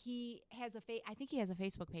 And he has I think he has a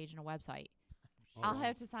Facebook page and a website. Oh. I'll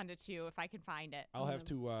have to send it to you if I can find it. I'll have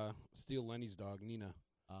to steal Lenny's dog, Nina,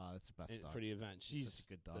 That's the best dog. for the event. She's She's such a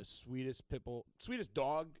good dog. the sweetest sweetest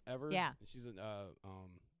dog ever. Yeah. She's a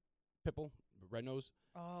Pipple, red nose.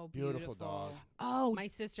 Oh, Beautiful dog. Oh, My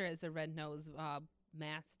sister has a red nose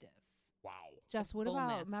Mastiff. Wow. Jess, what bull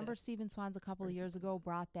about remember mastiff. Steven Swans a couple of Where's years the ago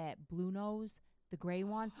brought that blue nose, the gray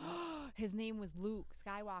one? His name was Luke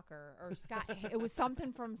Skywalker or Scott. It was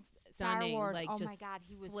something from Star Stunning, Wars. like Oh my just God,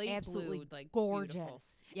 he was slate absolutely blued, like, gorgeous. beautiful.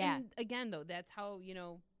 Yeah, And again, though, that's how, you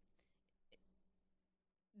know,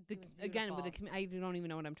 It was again, with the beautiful. I don't even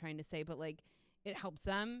know what I'm trying to say, but like it helps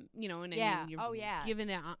them, you know, and I Yeah. mean, you're Oh, yeah. giving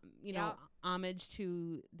that, you know, Yep. homage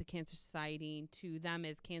to the Cancer Society, to them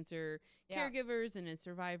as cancer Yeah. caregivers and as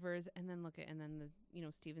survivors, and then the, you know,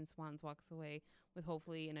 Stephen Swans walks away with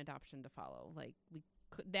hopefully an adoption to follow. Like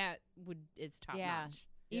it's top Yeah. notch.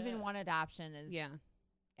 even Yeah. one adoption is. Yeah.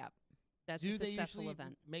 Yep. That's Do a they successful usually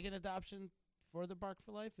event. make an adoption for the Bark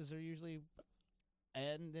for Life? Is there usually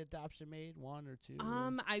an adoption made, one or two?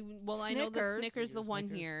 I know the Snickers. Snickers, the one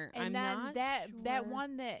Snickers. here. And I'm then not that sure.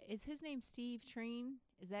 one that is his name Steve Treen.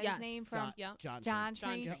 Is that Yes. his name from Yeah. John. John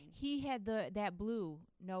John Treen? Treen. He had that blue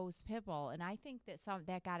nose pit bull, and I think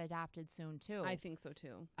that got adopted soon too. I think so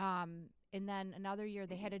too. And then another year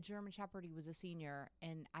they had a German Shepherd. He was a senior,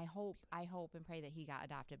 and I hope and pray that he got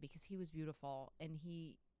adopted because he was beautiful and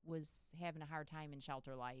he was having a hard time in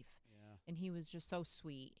shelter life. Yeah. And he was just so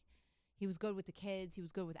sweet. He was good with the kids. He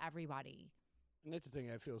was good with everybody. And that's the thing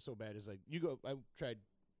I feel so bad is like I tried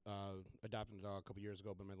adopting a dog a couple years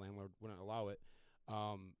ago, but my landlord wouldn't allow it.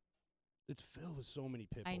 It's filled with so many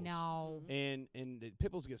pit bulls. I know. And the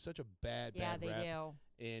pit bulls get such a bad Yeah, bad they rap.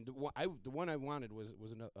 do. And the one I wanted was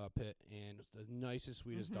a pit, and it was the nicest,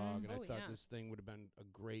 sweetest Mhm. dog. And Oh, I thought yeah. this thing would have been a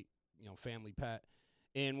great family pet.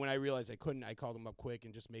 And when I realized I couldn't, I called them up quick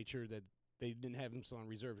and just made sure that they didn't have them still on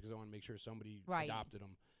reserve because I want to make sure somebody Right. adopted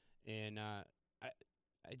them. And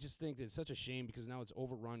I just think that it's such a shame because now it's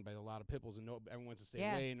overrun by a lot of pit bulls and everyone wants to stay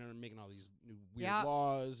Yeah. away and they're making all these new weird Yep.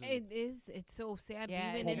 laws. And It is. It's so sad.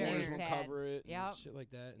 Yeah, We've it's been in very homeowners there. won't sad. cover it Yep. and shit like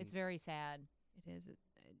that. It's And, very sad. It is.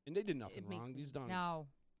 and they did nothing makes wrong. me- These dogs. No,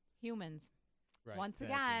 humans. Right. Once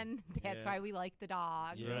Exactly. again, that's Yeah. why we like the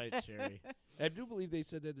dogs. Yeah. Right, Sherry. I do believe they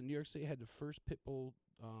said that New York State had the first pit bull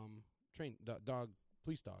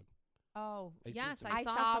police dog. Oh, I seen Yes, some- I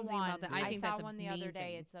saw something one. about that. I think saw that's one the other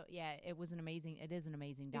day. amazing. It was an amazing. It is an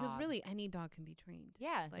amazing dog. Because really, any dog can be trained.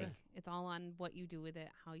 yeah, Like it's all on what you do with it,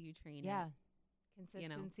 how you train yeah, it.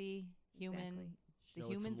 consistency, human. Exactly. The Show it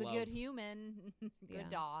some human's a love. good human, good Yeah.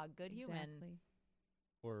 dog, good human. Exactly.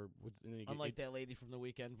 Or what's, and then you get- Unlike that lady from the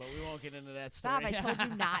weekend, but we won't get into that Stop! story. I told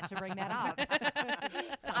you not to bring that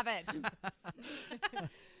up. Stop it.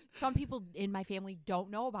 Some people in my family don't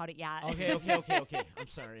know about it yet. Okay. I'm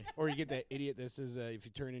sorry. Or you get that idiot that says if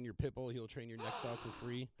you turn in your pit bull, he'll train your next dog for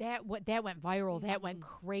free. That went viral. That went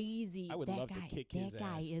crazy. I would that love to guy, kick that his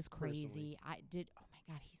guy ass, is personally. crazy. I did. Oh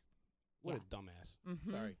my god, he's What yeah. a dumbass.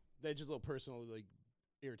 Mhm. Sorry. That's just a little personal, like,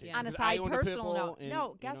 irritating. On a 'Cause I side own a pit personal bull note. and,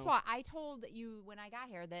 No, you guess know, what? I told you when I got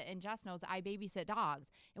here that, and Jess knows, I babysit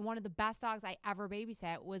dogs. And one of the best dogs I ever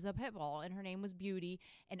babysat was a pit bull, and her name was Beauty.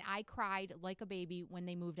 And I cried like a baby when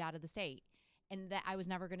they moved out of the state. And that I was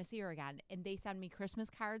never going to see her again. And they send me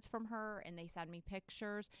Christmas cards from her, and they send me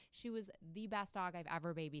pictures. She was the best dog I've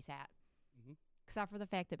ever babysat, Mhm. except for the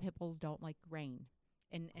fact that pit bulls don't like rain.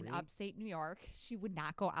 In Rain? upstate New York, she would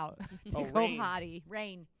not go out to Oh, go rain. potty.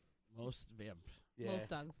 Rain. Most Yeah. Most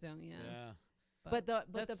dogs don't. Yeah. Yeah. But the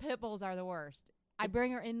that's- pit bulls are the worst. I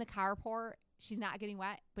bring her in the carport. She's not getting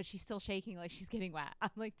wet, but she's still shaking like she's getting wet.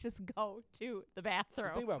 I'm like, just go to the The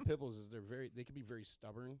bathroom. thing about pit bulls is they can be very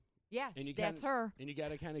stubborn. yeah, and you that's kinda- her. And you got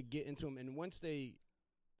to kind of get into them. And once they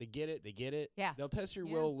get it, they get it. Yeah. They'll test your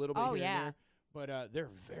Yeah. will a little bit Oh, here yeah. and there. But they're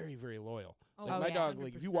very, very loyal. Oh, Like Oh, my yeah. dog,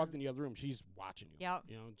 like if you walked 100%. in the other room, she's watching you. Yep.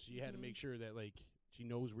 You know, she had to Mhm. make sure that like she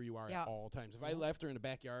knows where you are Yep. at all times. If I left her in the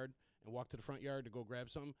backyard and walked to the front yard to go grab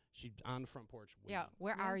something, she'd on the front porch. Yeah. waiting.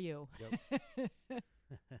 Where Yeah. are you?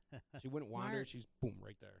 She wouldn't wander. Smart. She's boom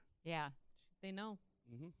right there. yeah. They know.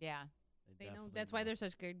 Mm-hmm. Yeah. They know. definitely That's why they're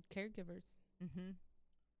such good caregivers. Mm-hmm.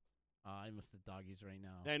 I miss the doggies right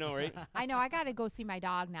now. I know, right? I know. I got to go see my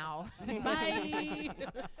dog now. Bye.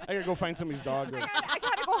 I gotta go find somebody's dog. I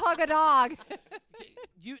got to go hug a dog.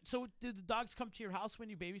 So do the dogs come to your house when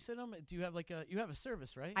you babysit them? Do you have you have a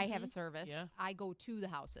service, right? I have a service. Yeah. I go to the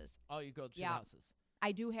houses. Oh, you go to the Yeah. houses.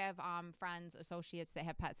 I do have friends, associates that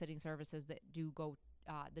have pet sitting services that do go.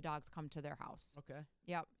 The dogs come to their house. Okay.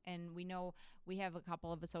 Yep, and we have a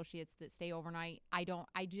couple of associates that stay overnight. I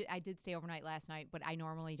did stay overnight last night, but I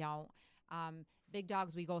normally don't. Big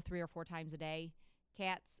dogs, we go 3 or 4 times a day.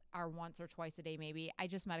 Cats are once or twice a day, maybe. I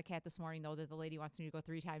just met a cat this morning though that the lady wants me to go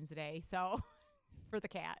 3 times a day. So, for the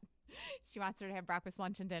cat, she wants her to have breakfast,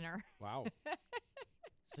 lunch, and dinner. Wow.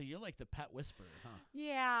 So you're like the pet whisperer, huh?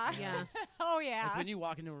 Yeah. Yeah. Oh yeah. Like when you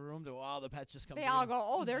walk into a room, all the pets just come. They to all you. go,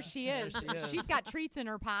 oh, there she is. There she is. She's got treats in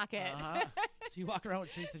her pocket. Uh-huh. So you walk around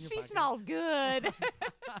with treats in your She pocket. smells good.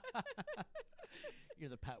 You're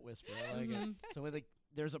the pet whisperer. I like Mm-hmm. it. So when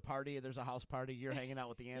there's a party, there's a house party, you're hanging out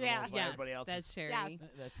with the animals Yeah. while Yes, everybody else that's is. Sherry. Yes.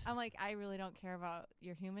 That's I'm like, I really don't care about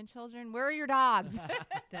your human children. Where are your dogs?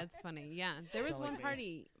 That's funny. Yeah. There was Sound like one me.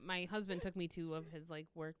 party my husband took me to of his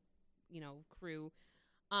work, crew.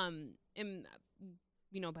 And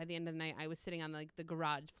by the end of the night I was sitting on the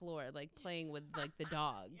garage floor playing with the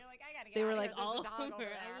dogs. You're like, I gotta get They were out of here. all There's a dog over. over there.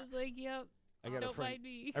 I was like, yep. I got a Don't friend. mind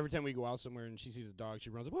me. Every time we go out somewhere and she sees a dog,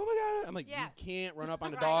 she runs up. Oh my god! I'm like, Yeah. you can't run up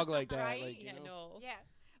on a Right, dog like that. right? Like, you Yeah, know? no. Yeah.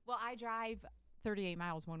 Well, I drive 38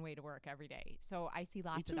 miles one way to work every day. So I see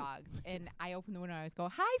lots too. of dogs. And I open the window and I always go,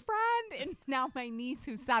 hi, friend. And now my niece,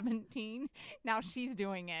 who's 17, now she's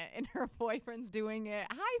doing it. And her boyfriend's doing it.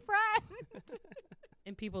 Hi, friend.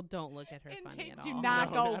 And people don't look at her And funny they at do all. not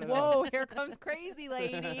No, go, not at whoa, here comes crazy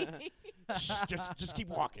lady. Shh, just keep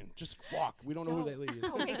walking. Just walk. We don't know who that lady is.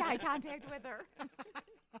 Don't make eye contact with her.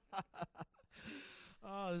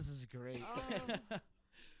 Oh, this is great. Oh.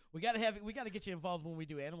 We gotta get you involved when we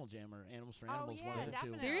do Animal Jam or Animals for Oh, Animals. yeah, 1 and 2.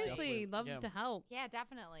 definitely. Seriously, love Yeah. to help. Yeah,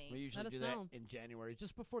 definitely. We usually Let do us that know. in January,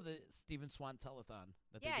 just before the Stephen Swan telethon.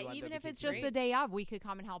 That they Yeah, do on even if it's WKTV. just the day of, we could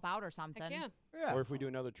come and help out or something. Heck yeah. Yeah. Or if we do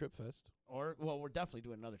another Trip Fest. We're definitely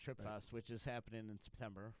doing another Trip Right. Fest, which is happening in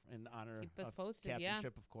September in honor Keep us of posted, Captain yeah.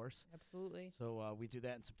 Chip, of course. Absolutely. So we do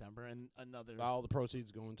that in September, and another. All the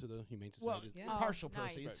proceeds going to the Humane Well, Society. Yeah. partial Oh,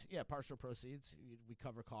 nice. proceeds. Right. Yeah, partial proceeds. We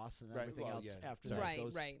cover costs and Right, everything well, else yeah, after sorry. that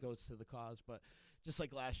Right, right. goes to the cause. But just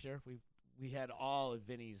like last year, we we had all of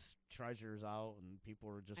Vinny's treasures out, and people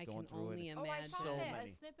were just I going can through only it. Oh, I saw So that many.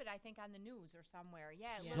 a snippet, I think, on the news or somewhere. Yeah,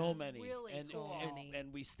 it Yeah. So looked many, really and, cool.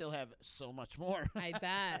 and we still have so much more. I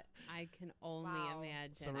bet. I can only Wow.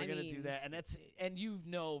 imagine. So we're I gonna mean, do that, and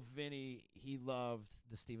Vinny, he loved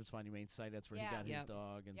the Stevens Fine Humane Society. That's where he Yeah. got his Yep.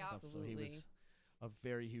 dog and Yep. stuff. So he Absolutely. was a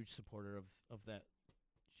very huge supporter of that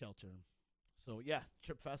shelter. So yeah,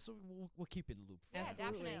 Trip Fest. So we'll keep you in the loop. for Yeah, that.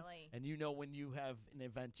 Absolutely. definitely. And when you have an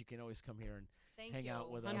event, you can always come here and Thank hang you.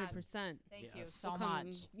 out with us. 100%. Thank you Yes. so We'll come-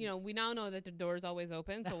 much. You know, we now know that the door's always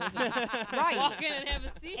open, so we'll just Right. walk in and have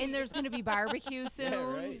a seat. And there's going to be barbecue soon.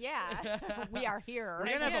 right. Yeah. We are here. We're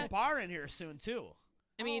gonna have Yeah. a bar in here soon too.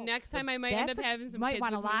 I mean, Oh, next time I might end up having some might kids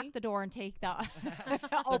want to with lock me. the door and take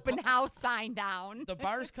the open house sign down. The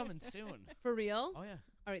bar's coming soon. For real? Oh yeah.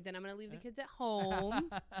 All right, then I'm going to leave the kids at home.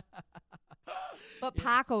 But Yeah.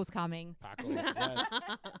 Paco's coming. Paco. yes. Yeah,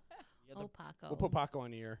 Oh, Paco. We'll put Paco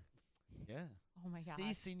on the air. yeah. Oh my God.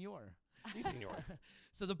 Si, senor. Si, senor.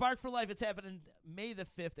 So the Bark for Life, it's happening May the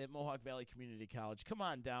 5th at Mohawk Valley Community College. Come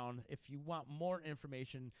on down. If you want more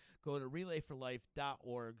information, go to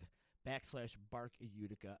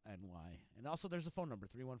relayforlife.org/BarkUtica.NY. And also there's a phone number,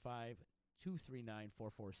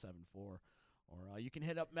 315-239-4474. Or you can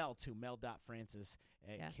hit up Mel, too,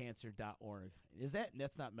 mel.francis@cancer.org.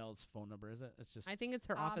 That's not Mel's phone number, is it? It's just I think it's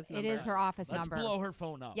her office It number. is her office Let's number. blow her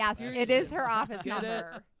phone up. Yes, That's it is her office Get it?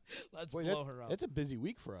 number. Let's Boy, blow her up. It's a busy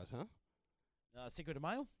week for us, huh? Cinco de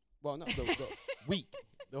Mayo? Well, no, the week.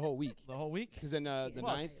 The whole week. The whole week? Because then the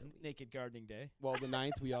Well, 9th, it's Naked Gardening Day. well, the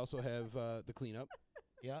 9th, we also have the cleanup.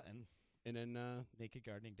 Yeah, And then Naked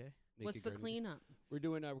Gardening Day. What's Naked the Gardening. cleanup? We're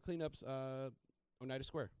doing cleanups Oneida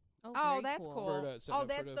Square. Oh, very that's cool. cool. For the, set Oh, up for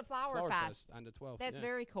that's the Flower Fest. on the 12th. That's yeah.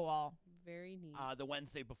 very cool. Very neat. The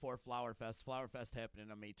Wednesday before Flower Fest. Flower Fest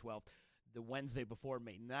happening on May 12th. The Wednesday before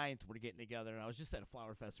May 9th, we're getting together. And I was just at a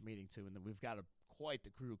Flower Fest meeting, too. And then we've got quite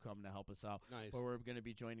the crew coming to help us out. Nice. Where we're going to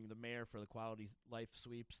be joining the mayor for the quality life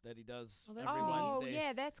sweeps that he does Oh, that's every neat. Oh, Wednesday.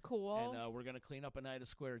 yeah, that's cool. And we're going to clean up Oneida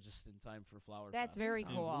Square just in time for Flower That's Fest. very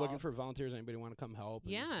And cool. we're looking for volunteers. Anybody want to come help?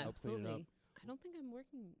 and yeah, help clean it up? absolutely. I don't think I'm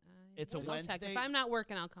working. It's a I'll check. Wednesday. If I'm not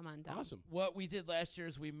working, I'll come on down. Awesome. What we did last year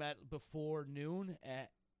is we met before noon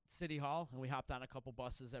at City Hall, and we hopped on a couple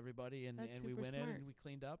buses, everybody, and That's we super went in smart. and we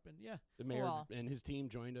cleaned up, and yeah. The mayor Cool. and his team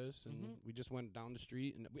joined us, and Mhm. we just went down the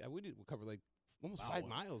street, and we covered like almost Wow. 5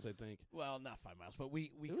 miles, I think. Well, not 5 miles, but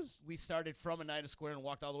we It we started from Oneida Square and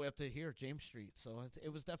walked all the way up to here, James Street. So it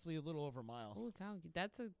was definitely a little over a mile. Holy cow,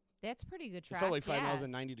 that's a That's pretty good It track. felt like 5 yeah. miles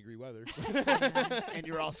in 90-degree weather. And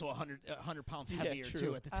you're also 100 pounds Yeah, heavier true.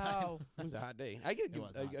 too at the time. Oh, It was a hot day. I gotta It give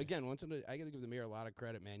was a hot day. again once I gotta give the mayor a lot of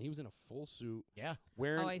credit, man. He was in a full suit, Yeah.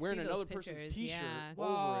 wearing Oh, I wearing see those another pictures. person's T-shirt Yeah. over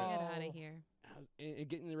Whoa. get out of here. it, and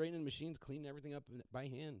getting right in the machines, cleaning everything up by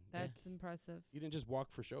hand. That's impressive. He didn't just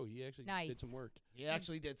walk for show. He actually did Nice. some work. He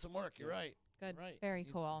actually did some work. You're right. Good. Right. Very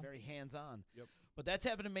He's cool. Very hands-on. Yep. But that's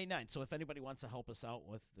happening May 9th. So if anybody wants to help us out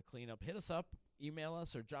with the cleanup, hit us up, email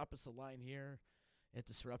us, or drop us a line here at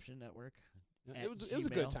Disruption Network. Yeah, at it was a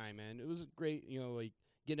good Gmail. time, man. It was great, like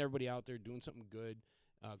getting everybody out there doing something good,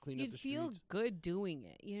 cleaning up You'd the feel streets. good doing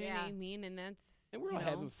it. You know what Yeah. I mean? And that's And we're you all know,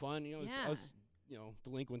 having fun, it's Yeah. us,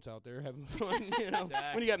 delinquents out there having fun. When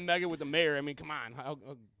Exactly. you got Mega with the mayor, I mean, come on, how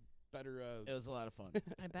better. It was a lot of fun.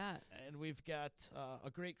 I bet. And we've got a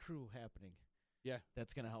great crew happening. Yeah.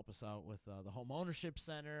 That's going to help us out with the Home Ownership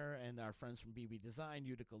Center and our friends from BB Design,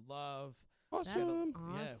 Utica Love. Awesome.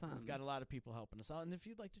 Yeah, Awesome. we've got a lot of people helping us out. And if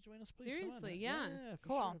you'd like to join us, please come on. Seriously, yeah. for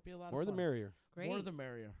Cool. Sure. It'd be a lot of More the fun. merrier. Great. More the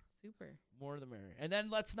merrier. Super. More the merrier. And then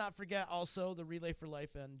let's not forget also the Relay for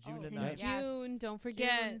Life on June Oh, the thank 9th. you. Yes. June, don't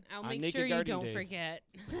forget. June. I'll On make Naked sure you Gardening don't Day. forget.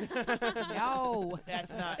 no.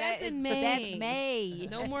 That's not. That's in That's May. May.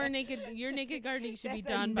 No more naked. Your naked gardening should be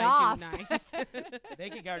That's done enough. by June 9th.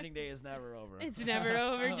 Naked Gardening Day is never over. It's never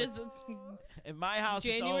over. Just In my house,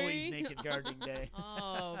 it's always January? Naked Gardening Day.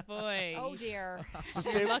 oh boy. Oh dear.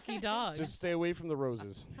 You're lucky dog. Just stay away from the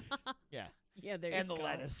roses. Yeah. Yeah, there And you the go.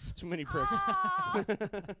 lettuce. Too many pricks. Ah.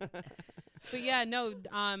 But yeah, no,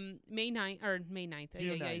 May 9th or May 9th.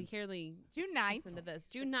 June yeah, 9th. Carely, June 9th. listen to this.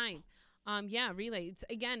 June 9th. Yeah, Relay. It's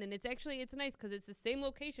again, and it's nice because it's the same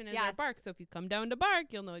location as our Yes. Bark. So if you come down to Bark,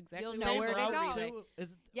 you'll know exactly You'll where know to where to go. go. Relay. Too?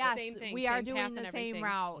 Is it, Yes, Same thing, we are same path doing and the same everything.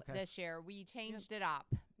 route Okay. this year. We changed it up.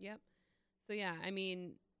 Yep. So yeah, I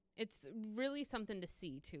mean, it's really something to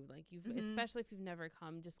see too. Like especially if you've never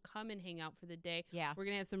come, just come and hang out for the day. Yeah. We're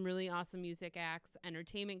gonna have some really awesome music acts,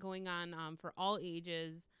 entertainment going on for all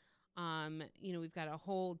ages. We've got a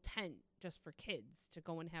whole tent just for kids to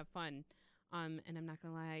go and have fun. And I'm not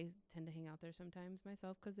gonna lie, I tend to hang out there sometimes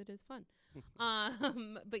myself because it is fun.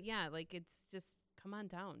 But yeah, like it's just come on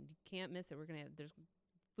down. You can't miss it. There's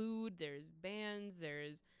food, there's bands,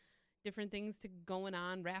 there's different things going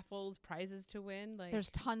on, raffles, prizes to win. Like There's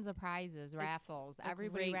tons of prizes, raffles. a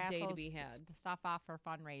Everybody great day to raffles be had. stuff off for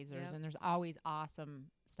fundraisers, Yep. and there's always awesome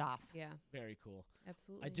stuff. Yeah, Very cool.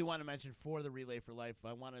 absolutely. I do want to mention for the Relay for Life,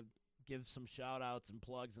 I want to give some shout outs and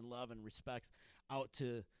plugs and love and respects out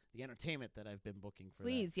to the entertainment that I've been booking for.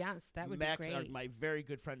 Please, yes, that would Max, be great. My very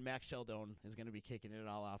good friend Max Sheldon is going to be kicking it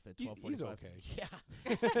all off at 12:45. He's Yeah,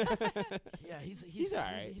 yeah, he's all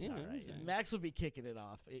right. He's Yeah, all right. he's all right. Max will be kicking it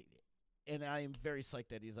off. And I am very psyched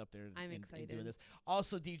that he's up there I'm and excited. doing this.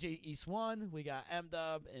 Also, DJ East One, we got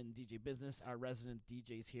M-Dub and DJ Business, our resident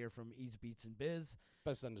DJs here from Ease Beats and Biz.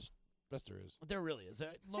 Best there is. There really is.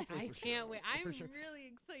 Locally I for can't sure. wait. For I'm sure. really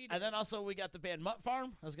excited. And then also we got the band Mutt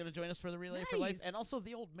Farm. I was going to join us for the Relay for Life. Nice. And also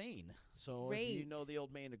the Old Main. So if you Great. know the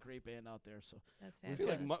Old Main, a great band out there. So That's I fabulous. feel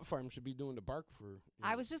like Mutt Farm should be doing the bark for.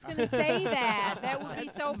 I was just going to say that. That would be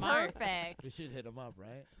That's so smart. perfect. we should hit them up,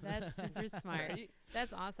 right? That's super smart.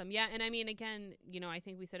 That's awesome. Yeah, and I mean, again, I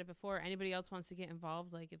think we said it before. Anybody else wants to get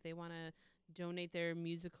involved, like if they want to donate their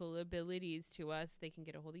musical abilities to us, they can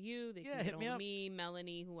get a hold of you. They Yeah, can hit get a me hold up. of me,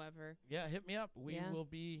 Melanie, whoever. Yeah, hit me up. We Yeah. will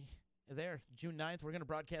be there June 9th. We're going to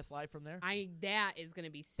broadcast live from there. That is going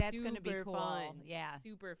to be That's super gonna be cool. fun. Yeah.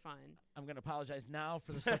 Super fun. I'm going to apologize now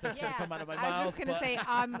for the stuff that's going to come out of my mouth. I was just going to but- say,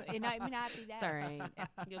 it might not be that. It's all right.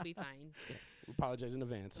 You'll be fine. We apologize in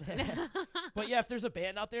advance. But yeah, if there's a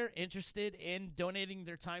band out there interested in donating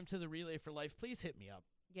their time to the Relay for Life, please hit me up.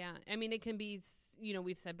 Yeah, I mean, it can be,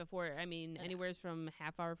 we've said before, I mean, anywhere from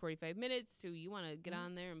half hour, 45 minutes to you want to get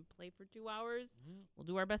on there and play for 2 hours. We'll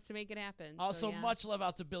do our best to make it happen. So, Also, yeah. much love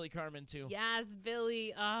out to Billy Carmen, too. Yes,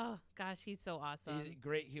 Billy. Oh, gosh, he's so awesome. He's a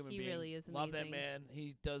great human He being. really is Love that amazing. man.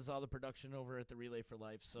 He does all the production over at the Relay for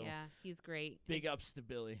Life. So Yeah, he's great. big ups to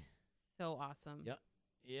Billy. So awesome. Yeah.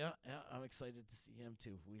 Yeah, I'm excited to see him,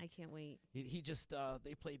 too. I can't wait. He just,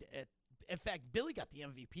 they played at, in fact, Billy got the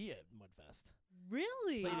MVP at Mudfest.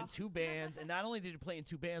 Really? Played in 2 bands, and not only did he play in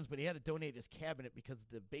 2 bands, but he had to donate his cabinet because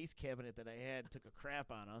the bass cabinet that I had took a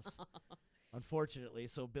crap on us, unfortunately.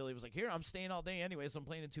 So Billy was like, "Here, I'm staying all day anyway, so I'm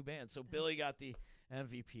playing in 2 bands." So Billy got the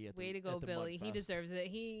MVP at the Way to go, at the Billy. He Mudfest. deserves it.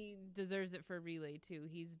 He deserves it for Relay, too.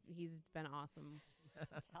 He's been awesome.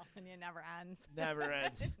 Telling you, it never ends. Never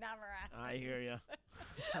ends. It never ends. I hear you.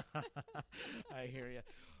 I hear you.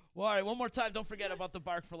 Well, all right, one more time. Don't forget about the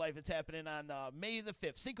Bark for Life. It's happening on May the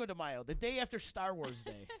 5th, Cinco de Mayo, the day after Star Wars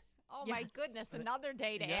Day. Oh, my goodness. Another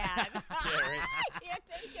day to Yeah. add. Yeah, right. I can't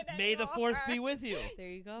take it May the anymore. 4th be with you. There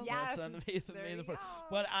you go. Yes. That's on May the there you 4th. go.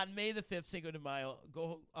 But on May the 5th, Cinco de Mayo,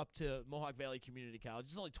 go up to Mohawk Valley Community College.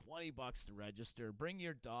 It's only $20 to register. Bring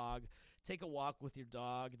your dog. Take a walk with your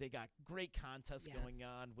dog. They got great contests Yeah. going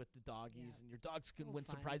on with the doggies, and your dogs can So win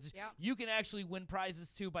some fun. prizes. Yep. You can actually win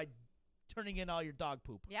prizes, too, by turning in all your dog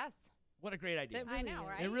poop. Yes. What a great idea. That I really know, is.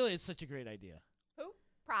 right? It really is such a great idea.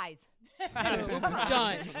 Prize. Done.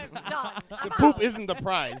 Done. The I'm poop out. isn't the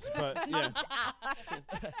prize, but yeah.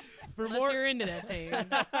 For Unless more you're into that thing.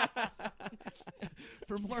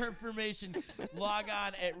 For more information, log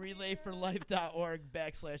on at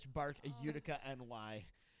relayforlife.org/Bark-Utica-NY.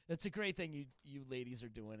 That's a great thing you ladies are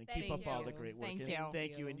doing, and keep Thank up all the you. great work. Thank and you.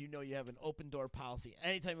 Thank you, and you know you have an open door policy.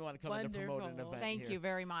 Anytime you want to come in to promote an Wonderful. event Thank here you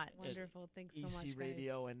very much. Wonderful. Thanks so EC much, guys.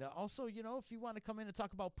 Radio, and also, if you want to come in and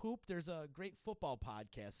talk about poop, there's a great football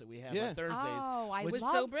podcast that we have Yeah. on Thursdays. Oh, I With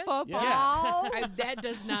love Sobrit? football. Yeah. That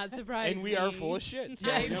does not surprise And me. we are full of shit.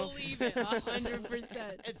 So, I you know. believe it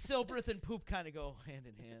 100%. And Silbrith and poop kind of go hand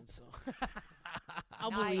in hand, so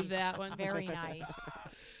I'll believe that one. Very nice.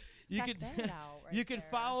 you Check can that out right you can there.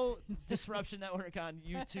 follow Disruption Network on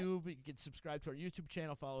YouTube. You can subscribe to our YouTube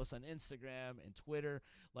channel, follow us on Instagram and Twitter,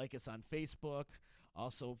 like us on Facebook.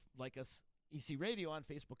 Also, like us EC Radio on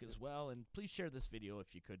Facebook as well. And please share this video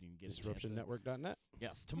if you could and get a chance to- DisruptionNetwork.net.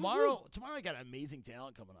 Yes. Tomorrow I got amazing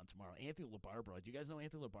talent coming on tomorrow. Anthony LaBarbera. Do you guys know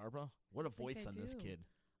Anthony LaBarbera? What a voice I on this do. kid.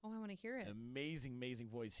 Oh, I want to hear it. Amazing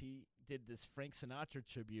voice. He did this Frank Sinatra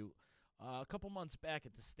tribute a couple months back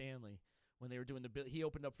at the Stanley when they were doing he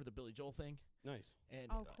opened up for the Billy Joel thing. Nice. And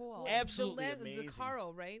Oh, cool. absolutely the amazing.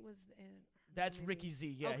 Carl, right? Was That's maybe- Ricky Z.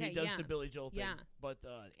 Yeah, Okay, he does yeah. the Billy Joel thing. Yeah. But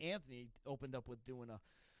Anthony opened up with doing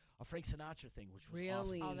a Frank Sinatra thing, which was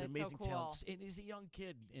Really? awesome. Oh, He's an that's so amazing talent. cool. And he's a young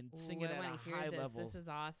kid and Ooh, singing I at wanna a hear high this. level. This is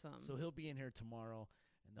awesome. So he'll be in here tomorrow.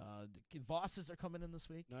 And the Vosses are coming in this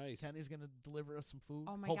week. Nice. Kenny's going to deliver us some food.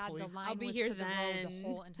 Oh my hopefully. God, the line I'll be was here to the road the then.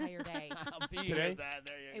 whole entire day. I'll be Today? here then.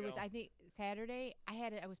 There you It go. was, I think, Saturday.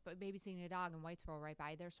 I was babysitting a dog in Whitesboro right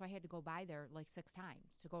by there, so I had to go by there like 6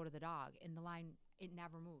 times to go to the dog. And the line, it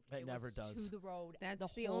never moved. It never was does. to the road.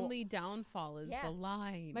 That's the only downfall is the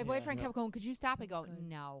line. My boyfriend kept going, could you stop? I go,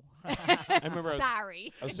 no. I remember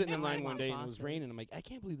Sorry. I was sitting in line one day and it Bosses. was raining. I'm like, I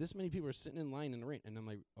can't believe this many people are sitting in line in the rain. And I'm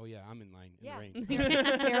like, oh yeah, I'm in line in the rain.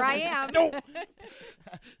 Here I am. No.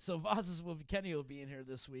 So Kenny will be in here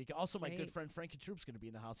this week. Also, my good friend Frankie Troop's going to be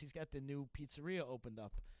in the house. He's got the new pizzeria opened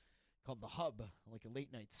up called The Hub, like a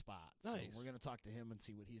late night spot. Nice. So we're going to talk to him and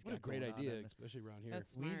see what he's What got. a great going on idea, in it. especially around here.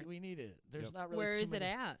 That's smart. We need it. There's Yep. not really. Where too is it many-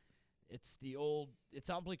 at? It's the old. It's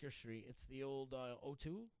on Bleecker Street. It's the old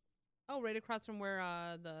O2. Oh, right across from where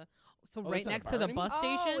the. So Oh, right it's not a next bar to the anymore? bus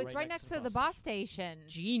station. Oh, it's right next to the bus station.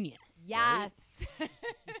 Genius. Yes.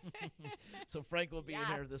 So Frank will be in Yes.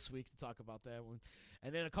 here this week to talk about that one.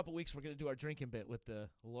 And then in a couple weeks, we're going to do our drinking bit with the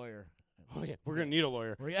lawyer. Oh yeah, we're gonna need a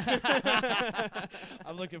lawyer.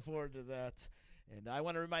 I'm looking forward to that. And I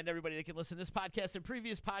want to remind everybody they can listen to this podcast and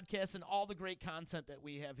previous podcasts and all the great content that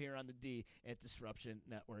we have here on the D at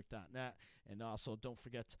DisruptionNetwork.net. And also, don't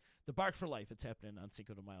forget the Bark for Life. It's happening on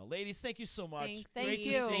Cinco de Mayo. Ladies, thank you so much. Thanks. Thank Great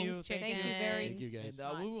you. to see you. Thanks, Thank you Chicken. very Thank you guys.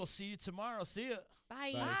 And we will see you tomorrow. See you.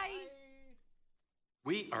 Bye. Bye.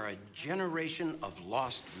 We are a generation of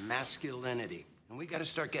lost masculinity, and we got to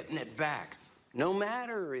start getting it back. No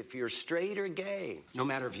matter if you're straight or gay, no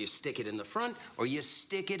matter if you stick it in the front or you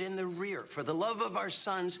stick it in the rear. For the love of our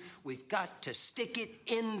sons, we've got to stick it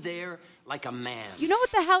in there like a man. You know what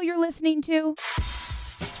the hell you're listening to?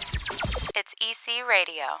 It's EC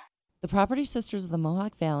Radio. The Property Sisters of the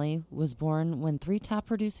Mohawk Valley was born when 3 top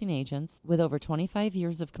producing agents with over 25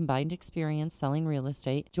 years of combined experience selling real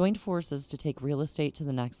estate joined forces to take real estate to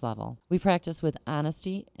the next level. We practice with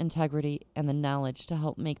honesty, integrity, and the knowledge to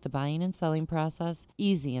help make the buying and selling process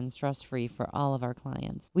easy and stress-free for all of our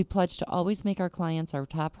clients. We pledge to always make our clients our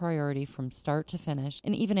top priority from start to finish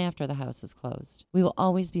and even after the house is closed. We will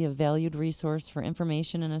always be a valued resource for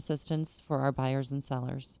information and assistance for our buyers and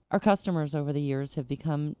sellers. Our customers over the years have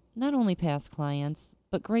become not only past clients,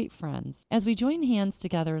 but great friends. As we join hands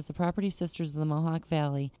together as the Property Sisters of the Mohawk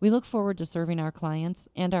Valley, we look forward to serving our clients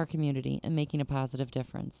and our community and making a positive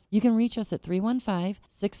difference. You can reach us at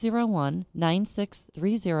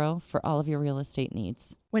 315-601-9630 for all of your real estate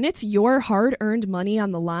needs. When it's your hard-earned money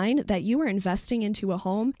on the line that you are investing into a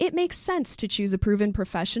home, it makes sense to choose a proven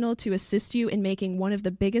professional to assist you in making one of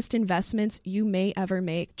the biggest investments you may ever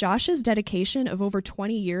make. Josh's dedication of over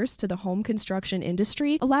 20 years to the home construction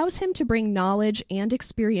industry allows him to bring knowledge and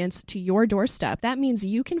experience to your doorstep. That means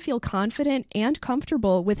you can feel confident and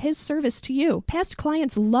comfortable with his service to you. Past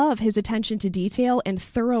clients love his attention to detail and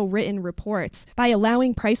thorough written reports. By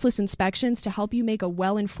allowing priceless inspections to help you make a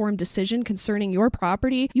well-informed decision concerning your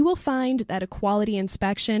property, you will find that a quality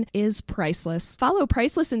inspection is priceless. Follow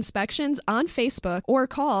Priceless Inspections on Facebook or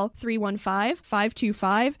call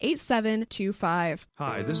 315-525-8725.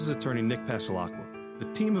 Hi, this is attorney Nick Pasalacqua. The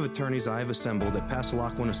team of attorneys I have assembled at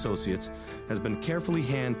Pasalacqua & Associates has been carefully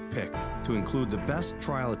hand-picked to include the best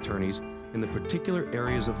trial attorneys in the particular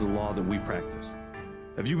areas of the law that we practice.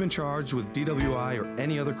 Have you been charged with DWI or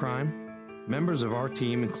any other crime? Members of our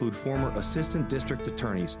team include former assistant district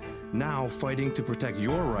attorneys, now fighting to protect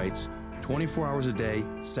your rights 24 hours a day,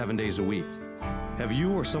 7 days a week. Have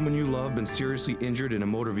you or someone you love been seriously injured in a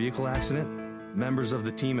motor vehicle accident? Members of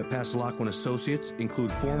the team at Pasalacqua & Associates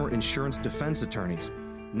include former insurance defense attorneys,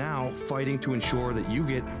 now fighting to ensure that you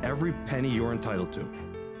get every penny you're entitled to.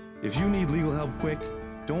 If you need legal help quick,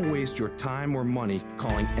 don't waste your time or money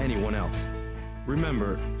calling anyone else.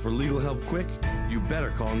 Remember, for legal help quick, you better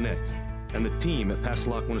call Nick and the team at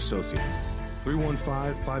Pasalacqua & Associates.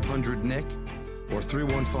 315-500-NICK or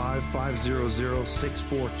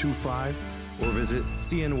 315-500-6425 or visit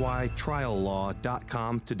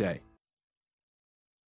cnytriallaw.com today.